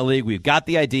around the league. We've got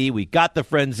the ID. We got the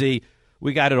frenzy.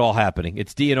 We got it all happening.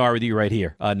 It's DNR with you right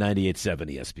here on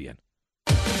 98.7 ESPN.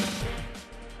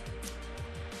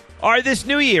 All right, this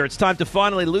new year, it's time to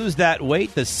finally lose that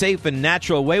weight the safe and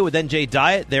natural way with NJ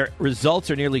Diet. Their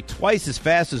results are nearly twice as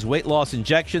fast as weight loss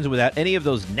injections without any of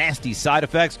those nasty side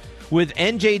effects. With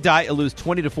NJ Diet, you'll lose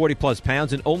 20 to 40-plus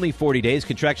pounds in only 40 days,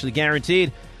 contractually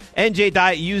guaranteed. NJ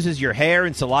Diet uses your hair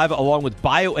and saliva along with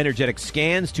bioenergetic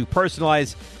scans to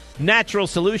personalize natural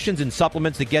solutions and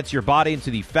supplements that gets your body into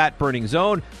the fat-burning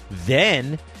zone.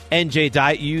 Then NJ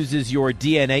Diet uses your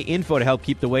DNA info to help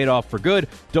keep the weight off for good.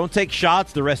 Don't take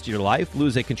shots the rest of your life.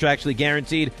 Lose a contractually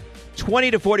guaranteed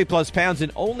 20 to 40-plus pounds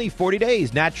in only 40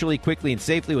 days, naturally, quickly, and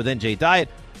safely with NJ Diet.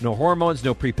 No hormones,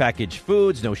 no prepackaged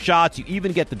foods, no shots. You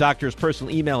even get the doctor's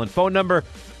personal email and phone number.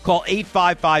 Call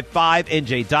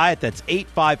 8555-NJ-DIET. That's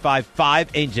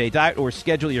 8555-NJ-DIET. Or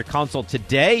schedule your consult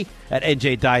today at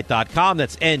njdiet.com.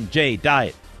 That's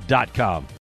njdiet.com.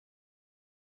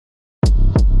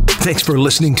 Thanks for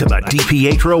listening to the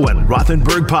DiPietro and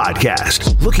Rothenberg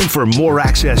podcast. Looking for more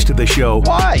access to the show?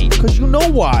 Why? Because you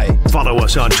know why. Follow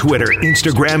us on Twitter,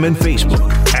 Instagram, and Facebook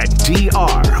at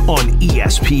DR on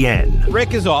ESPN.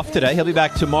 Rick is off today. He'll be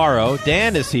back tomorrow.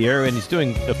 Dan is here, and he's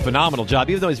doing a phenomenal job,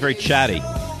 even though he's very chatty.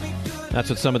 That's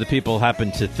what some of the people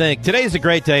happen to think. Today is a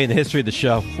great day in the history of the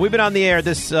show. We've been on the air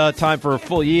this time for a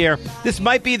full year. This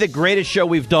might be the greatest show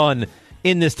we've done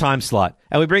in this time slot.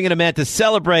 And we bring in a man to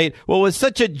celebrate what was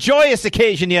such a joyous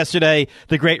occasion yesterday,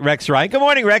 the great Rex Ryan. Good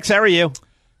morning, Rex. How are you?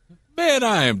 Man,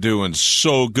 I am doing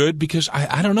so good because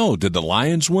I don't know. Did the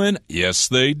Lions win? Yes,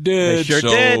 they did. They sure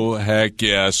did. Heck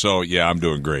yeah. So, yeah, I'm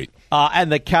doing great. And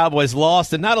the Cowboys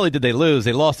lost. And not only did they lose,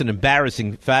 they lost in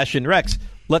embarrassing fashion. Rex,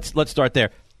 let's start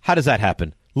there. How does that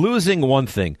happen? Losing one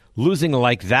thing, losing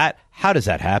like that, how does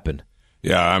that happen?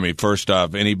 Yeah, I mean, first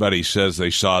off, anybody says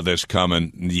they saw this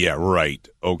coming, yeah, right,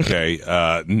 okay.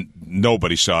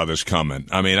 Nobody saw this coming.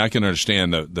 I mean, I can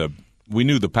understand we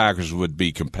knew the Packers would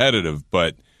be competitive,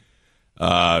 but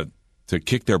to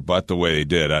kick their butt the way they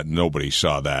did, nobody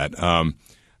saw that.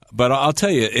 But I'll tell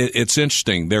you, it's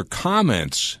interesting. Their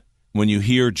comments, when you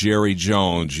hear Jerry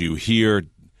Jones, you hear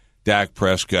Dak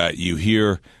Prescott, you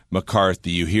hear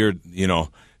McCarthy, you hear,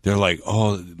 they're like,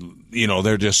 oh,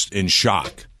 they're just in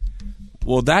shock.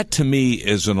 Well, that to me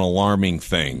is an alarming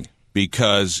thing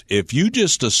because if you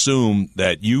just assume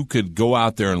that you could go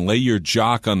out there and lay your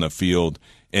jock on the field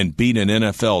and beat an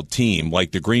NFL team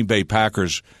like the Green Bay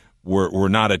Packers were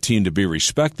not a team to be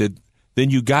respected, then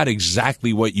you got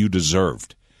exactly what you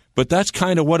deserved. But that's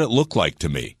kind of what it looked like to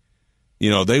me.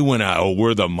 They went out, oh,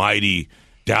 we're the mighty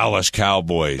Dallas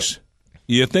Cowboys.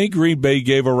 You think Green Bay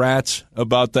gave a rat's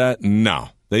about that? No.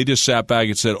 They just sat back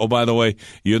and said, oh, by the way,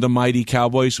 you're the mighty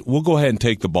Cowboys. We'll go ahead and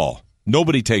take the ball.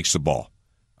 Nobody takes the ball,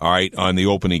 all right, on the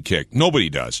opening kick. Nobody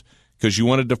does because you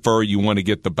want to defer. You want to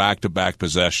get the back-to-back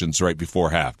possessions right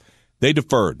before half. They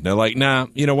deferred. They're like, nah,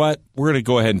 you know what? We're going to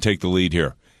go ahead and take the lead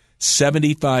here.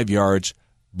 75 yards,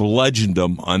 bludgeoned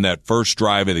them on that first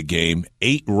drive of the game,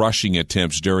 8 rushing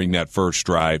attempts during that first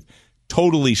drive,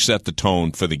 totally set the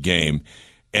tone for the game.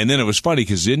 And then it was funny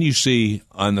because then you see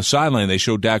on the sideline, they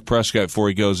show Dak Prescott before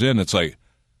he goes in. It's like,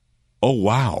 oh,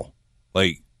 wow.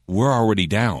 Like, we're already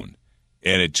down.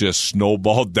 And it just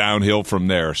snowballed downhill from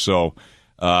there. So,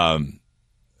 the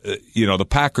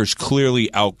Packers clearly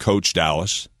outcoached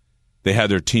Dallas. They had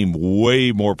their team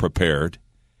way more prepared.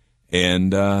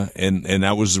 And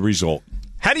that was the result.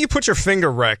 How do you put your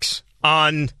finger, Rex,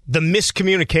 on the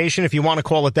miscommunication, if you want to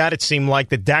call it that? It seemed like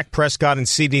that Dak Prescott and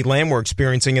CeeDee Lamb were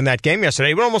experiencing in that game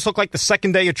yesterday. It would almost look like the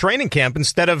second day of training camp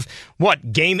instead of,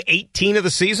 game 18 of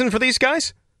the season for these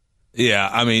guys? Yeah,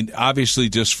 I mean, obviously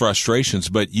just frustrations,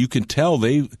 but you can tell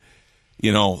they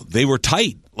were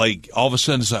tight. Like, all of a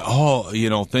sudden it's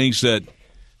like, things that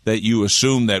you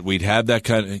assume that we'd have that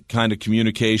kind of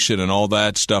communication and all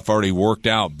that stuff already worked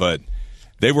out, but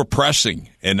they were pressing,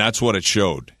 and that's what it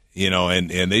showed.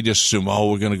 And they just assume,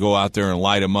 we're going to go out there and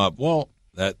light them up. Well,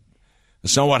 that's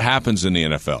not what happens in the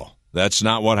NFL. That's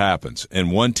not what happens.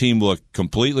 And one team looked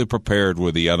completely prepared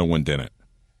where the other one didn't.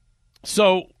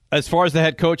 So, as far as the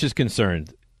head coach is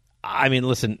concerned, I mean,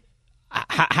 listen,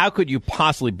 how could you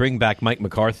possibly bring back Mike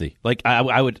McCarthy? Like,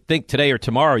 I would think today or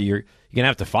tomorrow you're going to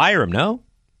have to fire him, no?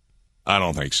 I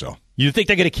don't think so. You think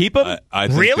they're going to keep him? I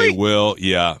think really? They will.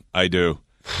 Yeah, I do.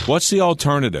 What's the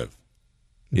alternative?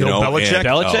 Bill Belichick?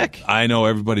 Belichick? I know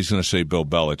everybody's going to say Bill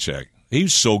Belichick. He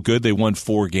was so good, they won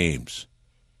 4 games.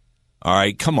 All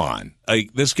right, come on.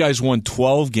 This guy's won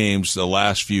 12 games the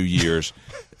last few years.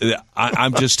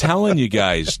 I'm just telling you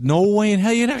guys, no way in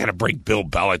hell you're not going to bring Bill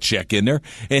Belichick in there.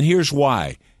 And here's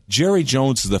why. Jerry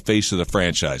Jones is the face of the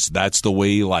franchise. That's the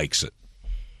way he likes it.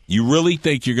 You really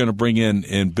think you're going to bring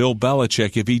in Bill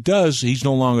Belichick? If he does, he's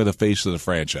no longer the face of the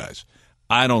franchise.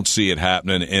 I don't see it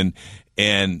happening.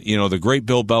 And the great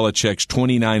Bill Belichick's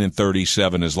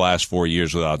 29-37 his last 4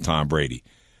 years without Tom Brady.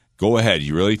 Go ahead.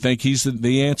 You really think he's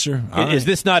the answer? Is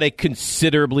this not a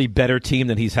considerably better team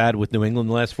than he's had with New England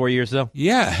the last 4 years, though?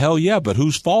 Yeah, hell yeah. But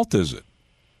whose fault is it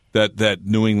that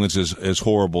New England's as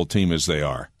horrible a team as they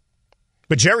are?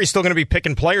 But Jerry's still going to be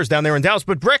picking players down there in Dallas.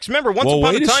 But Rex, remember, once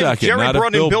upon a time, Jerry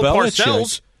brought in Bill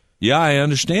Parcells. Yeah, I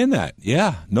understand that.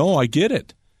 Yeah, no, I get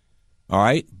it. All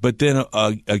right, but then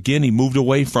again, he moved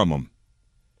away from him.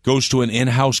 Goes to an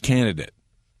in-house candidate.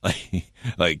 I'm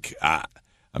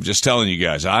just telling you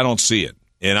guys, I don't see it,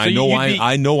 and so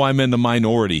I know I'm in the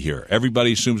minority here.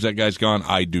 Everybody assumes that guy's gone.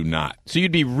 I do not. So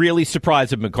you'd be really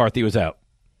surprised if McCarthy was out.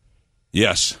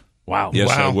 Yes. Wow. Yes,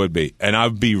 wow. I would be, and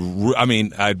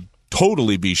I'd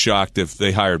totally be shocked if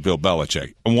they hired Bill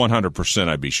Belichick. 100%,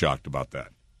 I'd be shocked about that.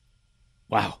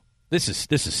 Wow. This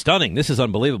is stunning. This is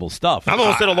unbelievable stuff. I'm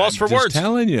almost at a loss for words. I'm just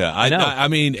telling you. I know. I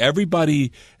mean,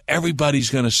 everybody's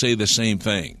going to say the same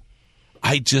thing.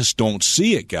 I just don't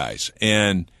see it, guys.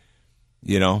 And,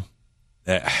 and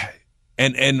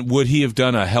would he have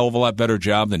done a hell of a lot better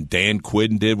job than Dan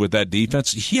Quinn did with that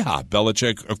defense? Yeah,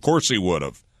 Belichick, of course he would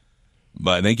have.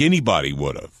 But I think anybody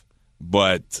would have.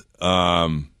 But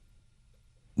no,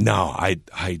 I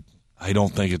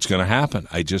don't think it's going to happen.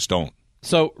 I just don't.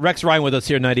 So Rex Ryan with us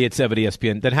here, 98.7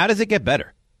 ESPN. Then how does it get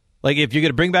better? Like if you're going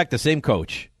to bring back the same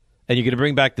coach and you're going to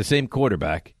bring back the same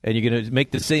quarterback and you're going to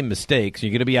make the same mistakes,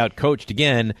 you're going to be out-coached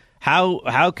again,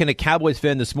 how can a Cowboys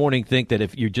fan this morning think that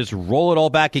if you just roll it all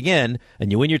back again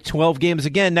and you win your 12 games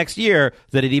again next year,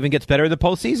 that it even gets better in the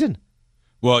postseason?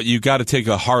 Well, you got to take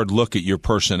a hard look at your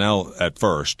personnel at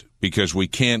first because we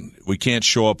can't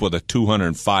show up with a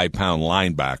 205-pound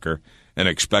linebacker and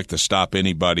expect to stop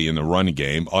anybody in the run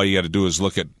game. All you got to do is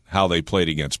look at how they played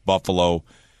against Buffalo,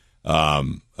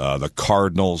 the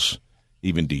Cardinals,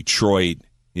 even Detroit,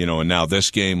 and now this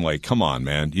game. Like, come on,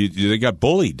 man, they got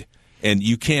bullied, and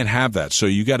you can't have that. So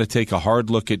you got to take a hard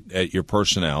look at your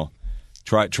personnel,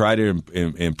 try to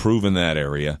improve in that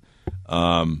area,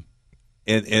 and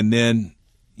then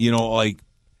like,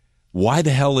 why the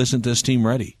hell isn't this team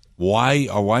ready? Why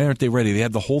aren't they ready? They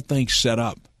have the whole thing set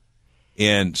up.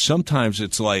 And sometimes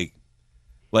it's like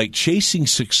chasing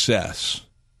success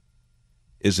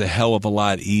is a hell of a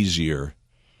lot easier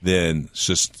than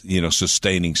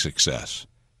sustaining success.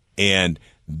 And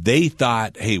they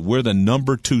thought, hey, we're the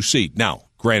number 2 seed. Now,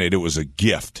 granted, it was a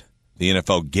gift. The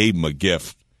NFL gave them a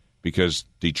gift because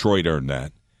Detroit earned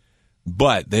that.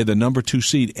 But they're the number 2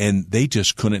 seed, and they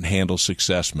just couldn't handle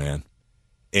success, man.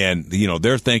 And,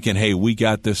 they're thinking, hey, we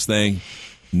got this thing.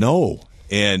 No.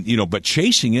 And, but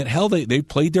chasing it, hell, they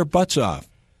played their butts off.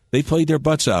 They played their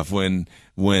butts off when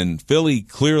Philly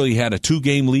clearly had a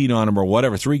 2-game lead on them or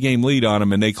whatever, 3-game lead on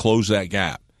them, and they closed that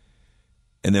gap.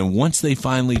 And then once they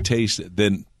finally tasted it,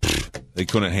 then they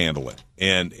couldn't handle it.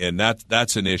 And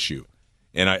that's an issue.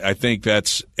 And I think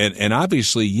that's and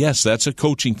obviously, yes, that's a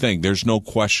coaching thing. There's no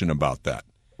question about that.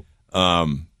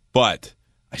 But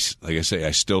like I say,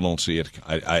 I still don't see it.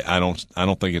 I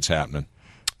don't think it's happening.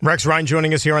 Rex Ryan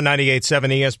joining us here on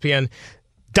 98.7 ESPN.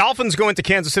 Dolphins going to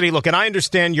Kansas City. Look, and I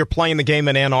understand you're playing the game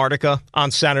in Antarctica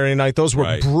on Saturday night. Those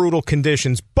were brutal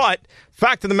conditions. But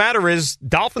fact of the matter is,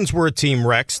 Dolphins were a team,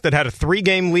 Rex, that had a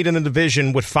 3-game lead in the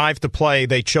division with 5 to play.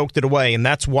 They choked it away, and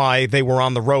that's why they were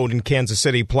on the road in Kansas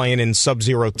City playing in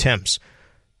sub-zero temps.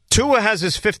 Tua has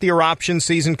his 50-year option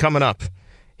season coming up.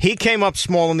 He came up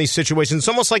small in these situations. It's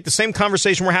almost like the same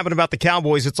conversation we're having about the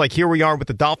Cowboys. It's like here we are with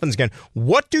the Dolphins again.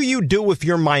 What do you do if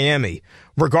you're Miami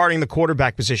regarding the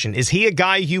quarterback position? Is he a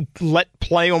guy you let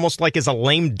play almost like as a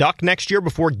lame duck next year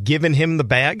before giving him the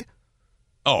bag?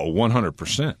 Oh,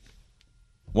 100%.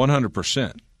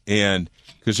 100%. And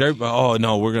because everybody,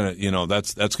 we're going to,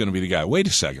 that's going to be the guy. Wait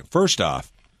a second. First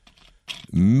off,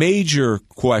 major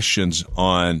questions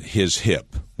on his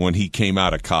hip when he came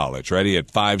out of college, right? He had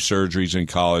 5 surgeries in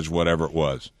college, whatever it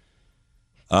was,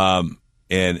 and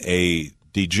a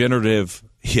degenerative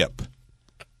hip.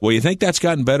 Well, you think that's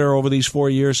gotten better over these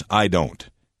 4 years? I don't.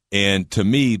 And to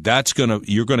me,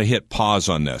 you're going to hit pause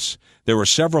on this. There were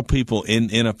several people in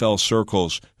NFL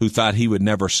circles who thought he would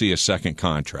never see a second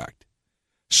contract.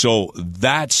 So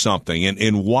that's something.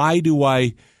 And why do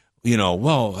I,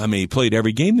 he played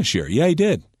every game this year. Yeah, he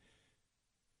did.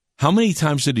 How many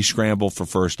times did he scramble for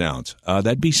first downs?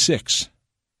 That'd be 6.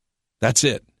 That's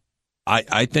it.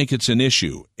 I think it's an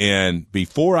issue. And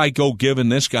before I go giving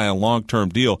this guy a long-term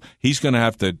deal, he's going to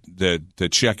have to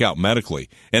check out medically.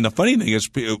 And the funny thing is,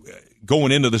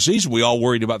 going into the season, we all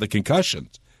worried about the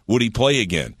concussions. Would he play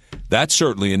again? That's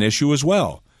certainly an issue as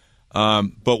well.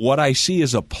 But what I see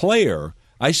as a player,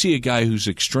 I see a guy who's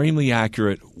extremely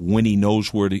accurate when he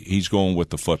knows where he's going with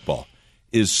the football.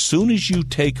 As soon as you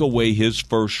take away his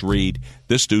first read,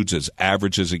 this dude's as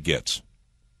average as it gets.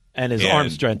 And his arm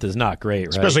strength is not great, right?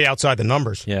 Especially outside the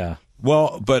numbers. Yeah.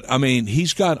 Well, but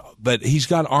he's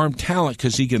got arm talent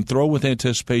because he can throw with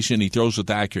anticipation. He throws with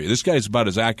accuracy. This guy's about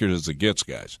as accurate as it gets,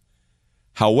 guys.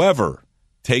 However,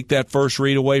 take that first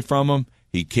read away from him,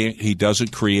 he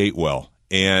doesn't create well,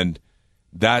 and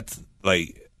that's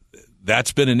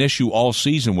been an issue all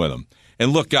season with him.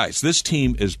 And look, guys, this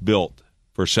team is built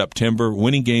for September,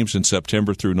 winning games in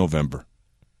September through November.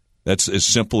 That's as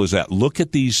simple as that. Look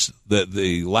at these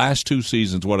the last 2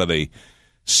 seasons. What are they?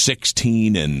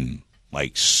 16 and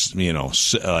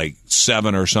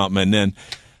 7 or something, and then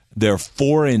they're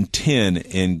 4-10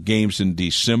 in games in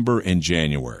December and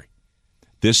January.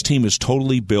 This team is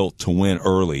totally built to win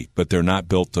early, but they're not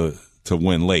built to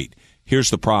win late.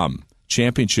 Here's the problem: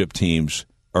 championship teams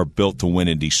are built to win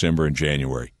in December and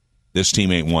January. This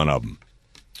team ain't one of them.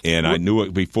 And I knew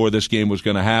it before this game was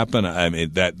going to happen. I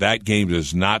mean, that game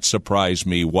does not surprise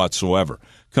me whatsoever.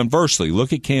 Conversely,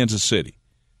 look at Kansas City.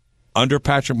 Under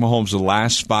Patrick Mahomes, the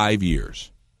last 5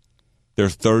 years, they're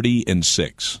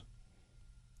 30-6.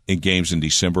 in games in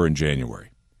December and January.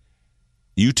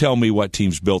 You tell me what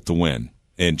team's built to win.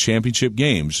 And championship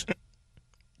games,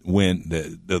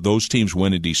 those teams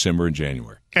win in December and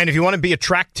January. And if you want to be a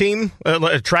track team,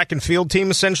 a track and field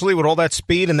team, essentially, with all that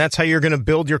speed, and that's how you're going to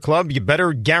build your club, you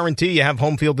better guarantee you have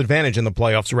home field advantage in the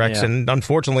playoffs, Rex. Yeah. And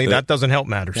unfortunately, that doesn't help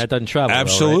matters. That doesn't travel.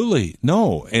 Absolutely.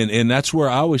 Well, right? No. And that's where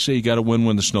I always say you got to win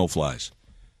when the snow flies.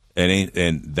 And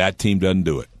that team doesn't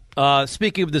do it.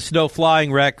 Speaking of the snow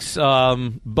flying, Rex,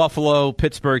 Buffalo,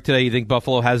 Pittsburgh today, you think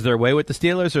Buffalo has their way with the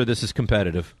Steelers, or this is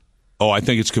competitive? Oh, I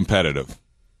think it's competitive.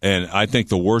 And I think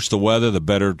the worse the weather, the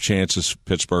better chances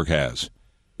Pittsburgh has.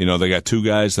 You know, they got two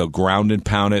guys. They'll ground and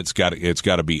pound it. It's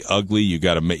got to be ugly. You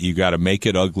got to make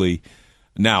it ugly.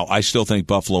 Now, I still think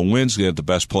Buffalo wins. They have the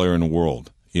best player in the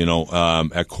world. You know,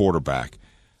 at quarterback.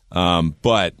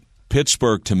 But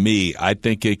Pittsburgh, to me, I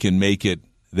think they can make it.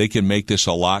 They can make this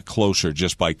a lot closer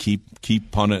just by keep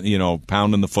pounding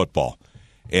the football,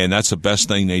 and that's the best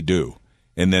thing they do.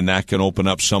 And then that can open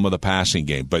up some of the passing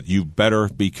game. But you better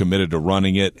be committed to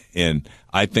running it, and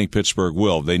I think Pittsburgh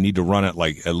will. They need to run it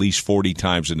like at least 40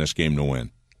 times in this game to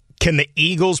win. Can the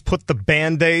Eagles put the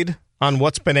Band-Aid on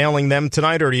what's been ailing them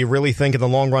tonight, or do you really think in the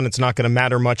long run it's not going to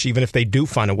matter much even if they do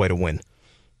find a way to win?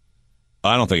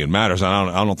 I don't think it matters.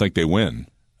 I don't think they win.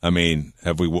 I mean,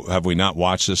 have we not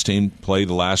watched this team play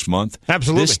the last month?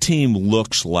 Absolutely. This team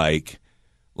looks like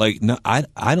no,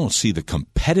 I don't see the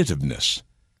competitiveness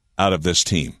out of this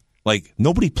team. Like,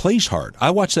 nobody plays hard. I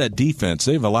watch that defense.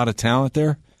 They have a lot of talent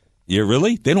there. Yeah,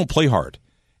 really? They don't play hard.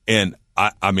 And,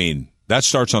 I mean, that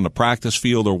starts on the practice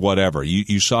field or whatever.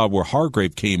 You saw where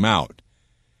Hargrave came out,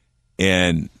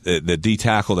 and the D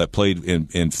tackle that played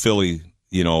in Philly,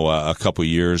 a couple of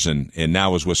years and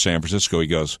now is with San Francisco. He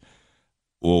goes,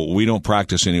 well, we don't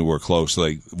practice anywhere close.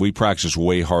 Like, we practice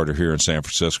way harder here in San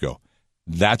Francisco.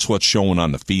 That's what's showing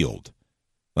on the field.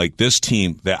 Like, this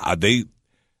team, they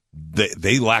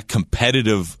lack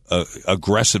competitive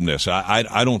aggressiveness.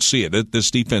 I don't see it.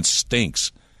 This defense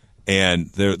stinks,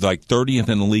 and they're like 30th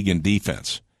in the league in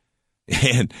defense.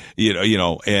 And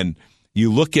and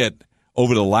you look at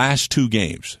over the last two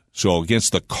games. So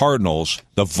against the Cardinals,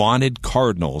 the vaunted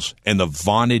Cardinals, and the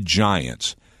vaunted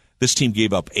Giants, this team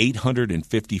gave up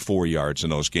 854 yards in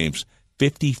those games,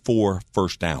 54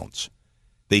 first downs.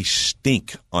 They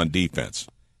stink on defense.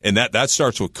 And that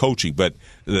starts with coaching, but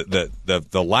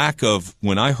the lack of,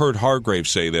 when I heard Hargrave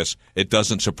say this, it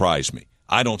doesn't surprise me.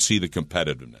 I don't see the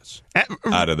competitiveness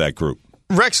out of that group.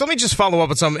 Rex, let me just follow up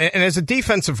with something. And as a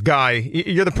defensive guy,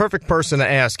 you're the perfect person to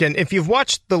ask. And if you've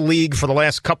watched the league for the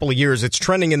last couple of years, it's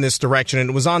trending in this direction, and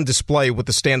it was on display with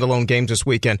the standalone games this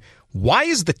weekend. Why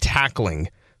is the tackling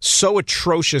so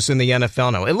atrocious in the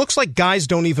NFL now? It looks like guys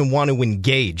don't even want to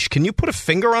engage. Can you put a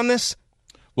finger on this?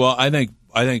 Well, I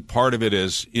think part of it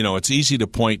is, it's easy to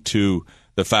point to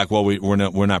the fact, well,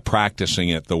 we're not practicing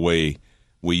it the way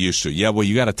we used to. Yeah, well,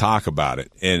 you got to talk about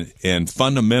it. And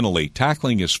fundamentally,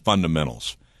 tackling is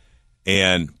fundamentals.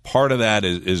 And part of that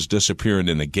is disappearing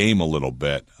in the game a little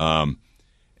bit. And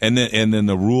then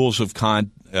the rules of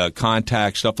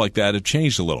contact, stuff like that, have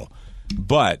changed a little.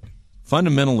 But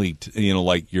fundamentally,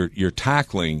 like your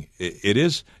tackling, it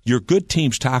is, your good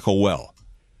teams tackle well.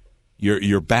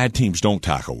 Your bad teams don't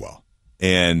tackle well.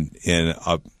 And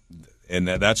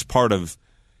that's part of,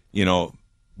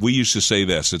 we used to say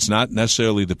this. It's not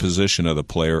necessarily the position of the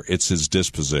player; it's his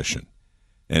disposition.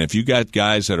 And if you got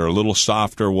guys that are a little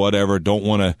softer, whatever, don't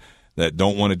want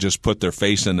to just put their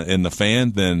face in the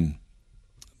fan, then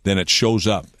it shows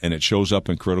up, and it shows up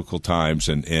in critical times.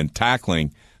 And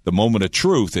tackling, the moment of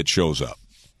truth, it shows up.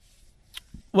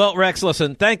 Well, Rex,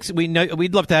 listen, thanks. We know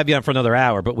we'd love to have you on for another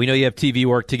hour, but we know you have TV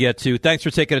work to get to. Thanks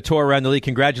for taking a tour around the league.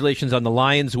 Congratulations on the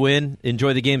Lions win.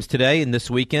 Enjoy the games today and this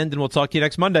weekend, and we'll talk to you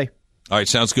next Monday. All right,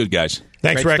 sounds good, guys.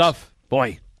 Thanks, Great Rex. Stuff.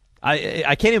 Boy,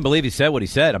 I can't even believe he said what he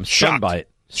said. I'm stunned by it.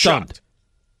 Stunned.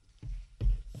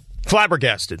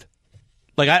 Flabbergasted.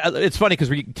 Like, it's funny because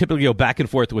we typically go back and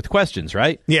forth with questions,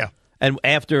 right? Yeah. And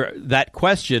after that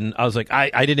question, I was like, I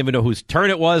didn't even know whose turn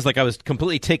it was. Like, I was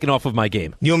completely taken off of my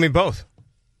game. You and me both.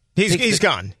 He's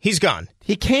gone. He's gone.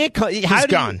 He can't. He's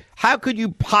gone. How could you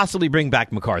possibly bring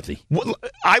back McCarthy? Well,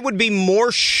 I would be more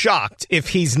shocked if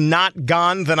he's not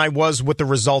gone than I was with the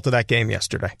result of that game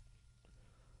yesterday.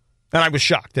 And I was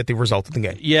shocked at the result of the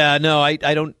game. Yeah, no, I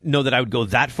don't know that I would go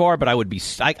that far, but I would be.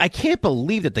 I can't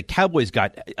believe that the Cowboys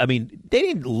got. I mean, they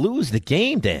didn't lose the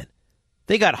game, Dan.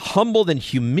 They got humbled and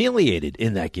humiliated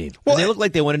in that game. Well, and they looked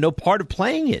like they wanted no part of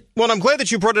playing it. Well, and I'm glad that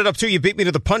you brought it up, too. You beat me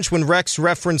to the punch when Rex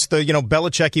referenced the,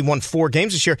 Belichick, he won 4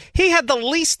 games this year. He had the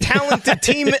least talented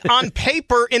team on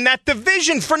paper in that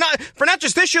division for not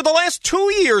just this year, the last 2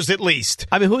 years at least.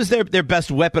 I mean, who's their best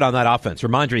weapon on that offense?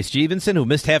 Ramondre Stevenson, who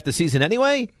missed half the season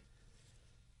anyway?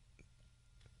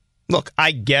 Look,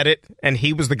 I get it, and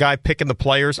he was the guy picking the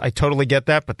players. I totally get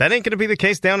that, but that ain't going to be the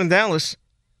case down in Dallas.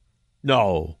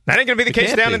 No. That ain't going to be the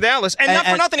case down in Dallas. And not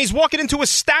for nothing, he's walking into a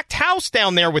stacked house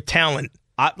down there with talent.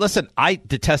 Listen, I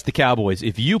detest the Cowboys.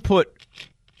 If you put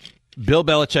Bill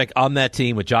Belichick on that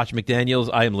team with Josh McDaniels,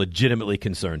 I am legitimately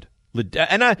concerned.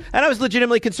 And I was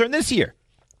legitimately concerned this year.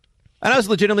 And I was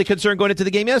legitimately concerned going into the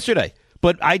game yesterday.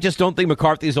 But I just don't think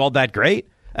McCarthy is all that great.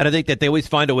 And I think that they always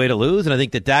find a way to lose. And I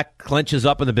think that Dak clenches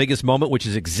up in the biggest moment, which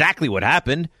is exactly what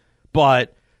happened.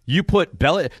 But you put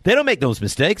Belichick, they don't make those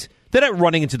mistakes. They're not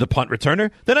running into the punt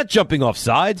returner. They're not jumping off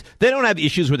sides. They don't have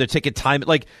issues where they're taking time.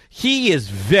 Like, he is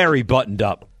very buttoned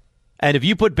up. And if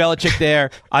you put Belichick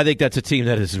there, I think that's a team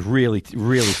that is really,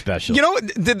 really special. You know,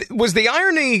 was the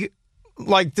irony,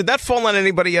 did that fall on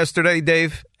anybody yesterday,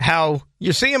 Dave? How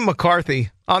you're seeing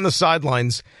McCarthy on the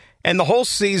sidelines, and the whole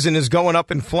season is going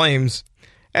up in flames.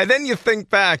 And then you think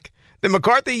back that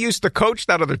McCarthy used to coach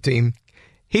that other team.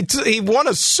 He won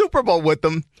a Super Bowl with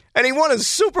them. And he won a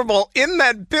Super Bowl in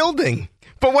that building.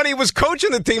 But when he was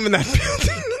coaching the team in that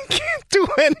building, he can't do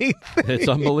anything. It's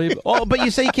unbelievable. Oh, but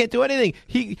you say he can't do anything.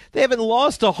 They haven't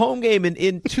lost a home game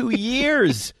in 2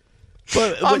 years.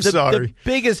 But I'm sorry. The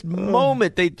biggest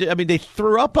moment, they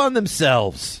threw up on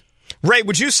themselves. Ray,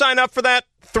 would you sign up for that?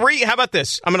 3, how about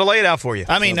this? I'm going to lay it out for you.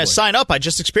 I mean, sign up. I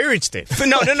just experienced it.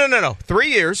 No. 3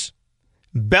 years,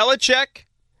 Belichick,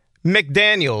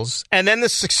 McDaniels, and then the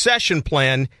succession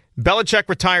plan. Belichick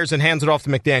retires and hands it off to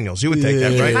McDaniels. You would take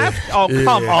that, right? Oh,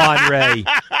 come on, Ray.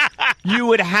 You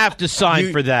would have to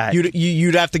sign for that.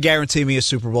 You'd have to guarantee me a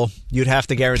Super Bowl. You'd have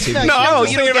to guarantee me. No,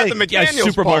 you don't get the McDaniels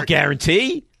Super Bowl part.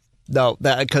 Guarantee. No,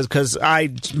 because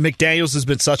McDaniels has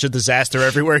been such a disaster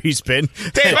everywhere he's been.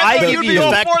 Dave, I give you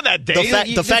all for that,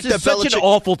 Dave. The fact that such an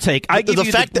awful take.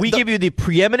 We give you the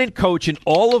preeminent coach in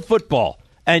all of football,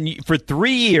 and for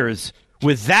 3 years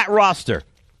with that roster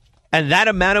and that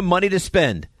amount of money to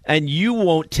spend. And you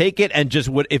won't take it, and just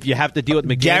if you have to deal with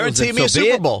McDaniels, guarantee me a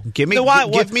Super Bowl. Give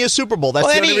me a Super Bowl. That's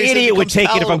the only reason idiot would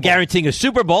take it if I'm guaranteeing a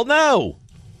Super Bowl. No,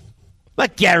 I'm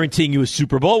not guaranteeing you a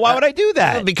Super Bowl. Why would I do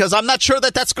that? Because I'm not sure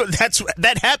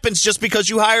that happens just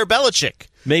because you hire Belichick.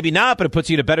 Maybe not, but it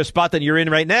puts you in a better spot than you're in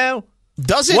right now.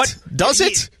 Does it? Does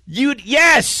it?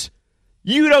 Yes.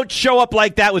 You don't show up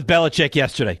like that with Belichick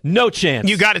yesterday. No chance.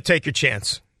 You got to take your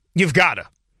chance. You've got to.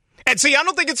 And see, I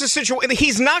don't think it's a situation.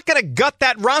 He's not going to gut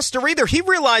that roster either. He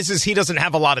realizes he doesn't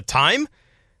have a lot of time.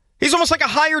 He's almost like a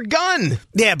hired gun.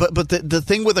 Yeah, but the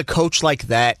thing with a coach like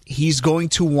that, he's going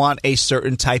to want a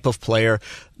certain type of player,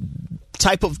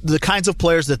 the kinds of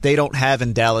players that they don't have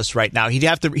in Dallas right now. He'd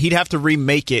have to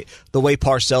remake it the way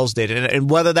Parcells did,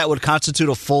 and whether that would constitute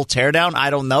a full teardown,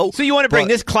 I don't know. So you want to bring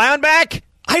this clown back?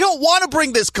 I don't want to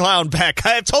bring this clown back. I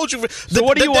have told you. So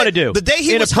what do you want to do? The day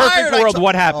he was hired, in a perfect world,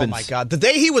 what happens? Oh my God! The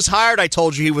day he was hired, I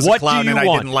told you he was a clown, and I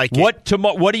didn't like it.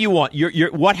 What do you want?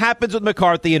 What happens with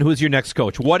McCarthy, and who's your next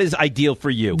coach? What is ideal for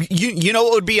you? You know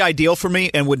what would be ideal for me,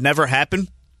 and would never happen.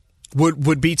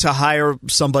 Would be to hire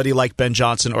somebody like Ben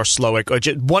Johnson or Slowick, or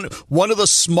just one of the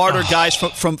smarter guys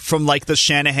from like the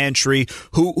Shanahan tree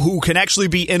who can actually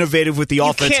be innovative with the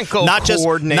offense. You can't go not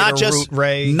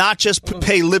just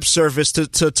pay lip service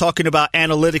to talking about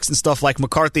analytics and stuff like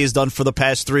McCarthy has done for the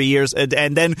past 3 years,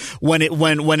 and then when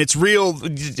it's real,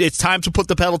 it's time to put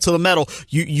the pedal to the metal.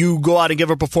 You go out and give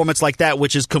a performance like that,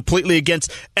 which is completely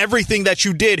against everything that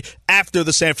you did after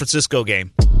the San Francisco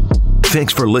game.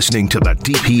 Thanks for listening to the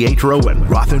DiPietro and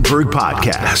Rothenberg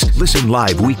podcast. Listen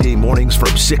live weekday mornings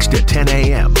from 6 to 10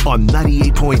 a.m. on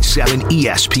 98.7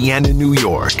 ESPN in New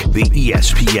York, the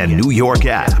ESPN New York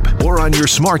app, or on your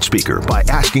smart speaker by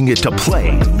asking it to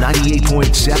play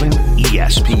 98.7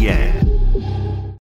 ESPN.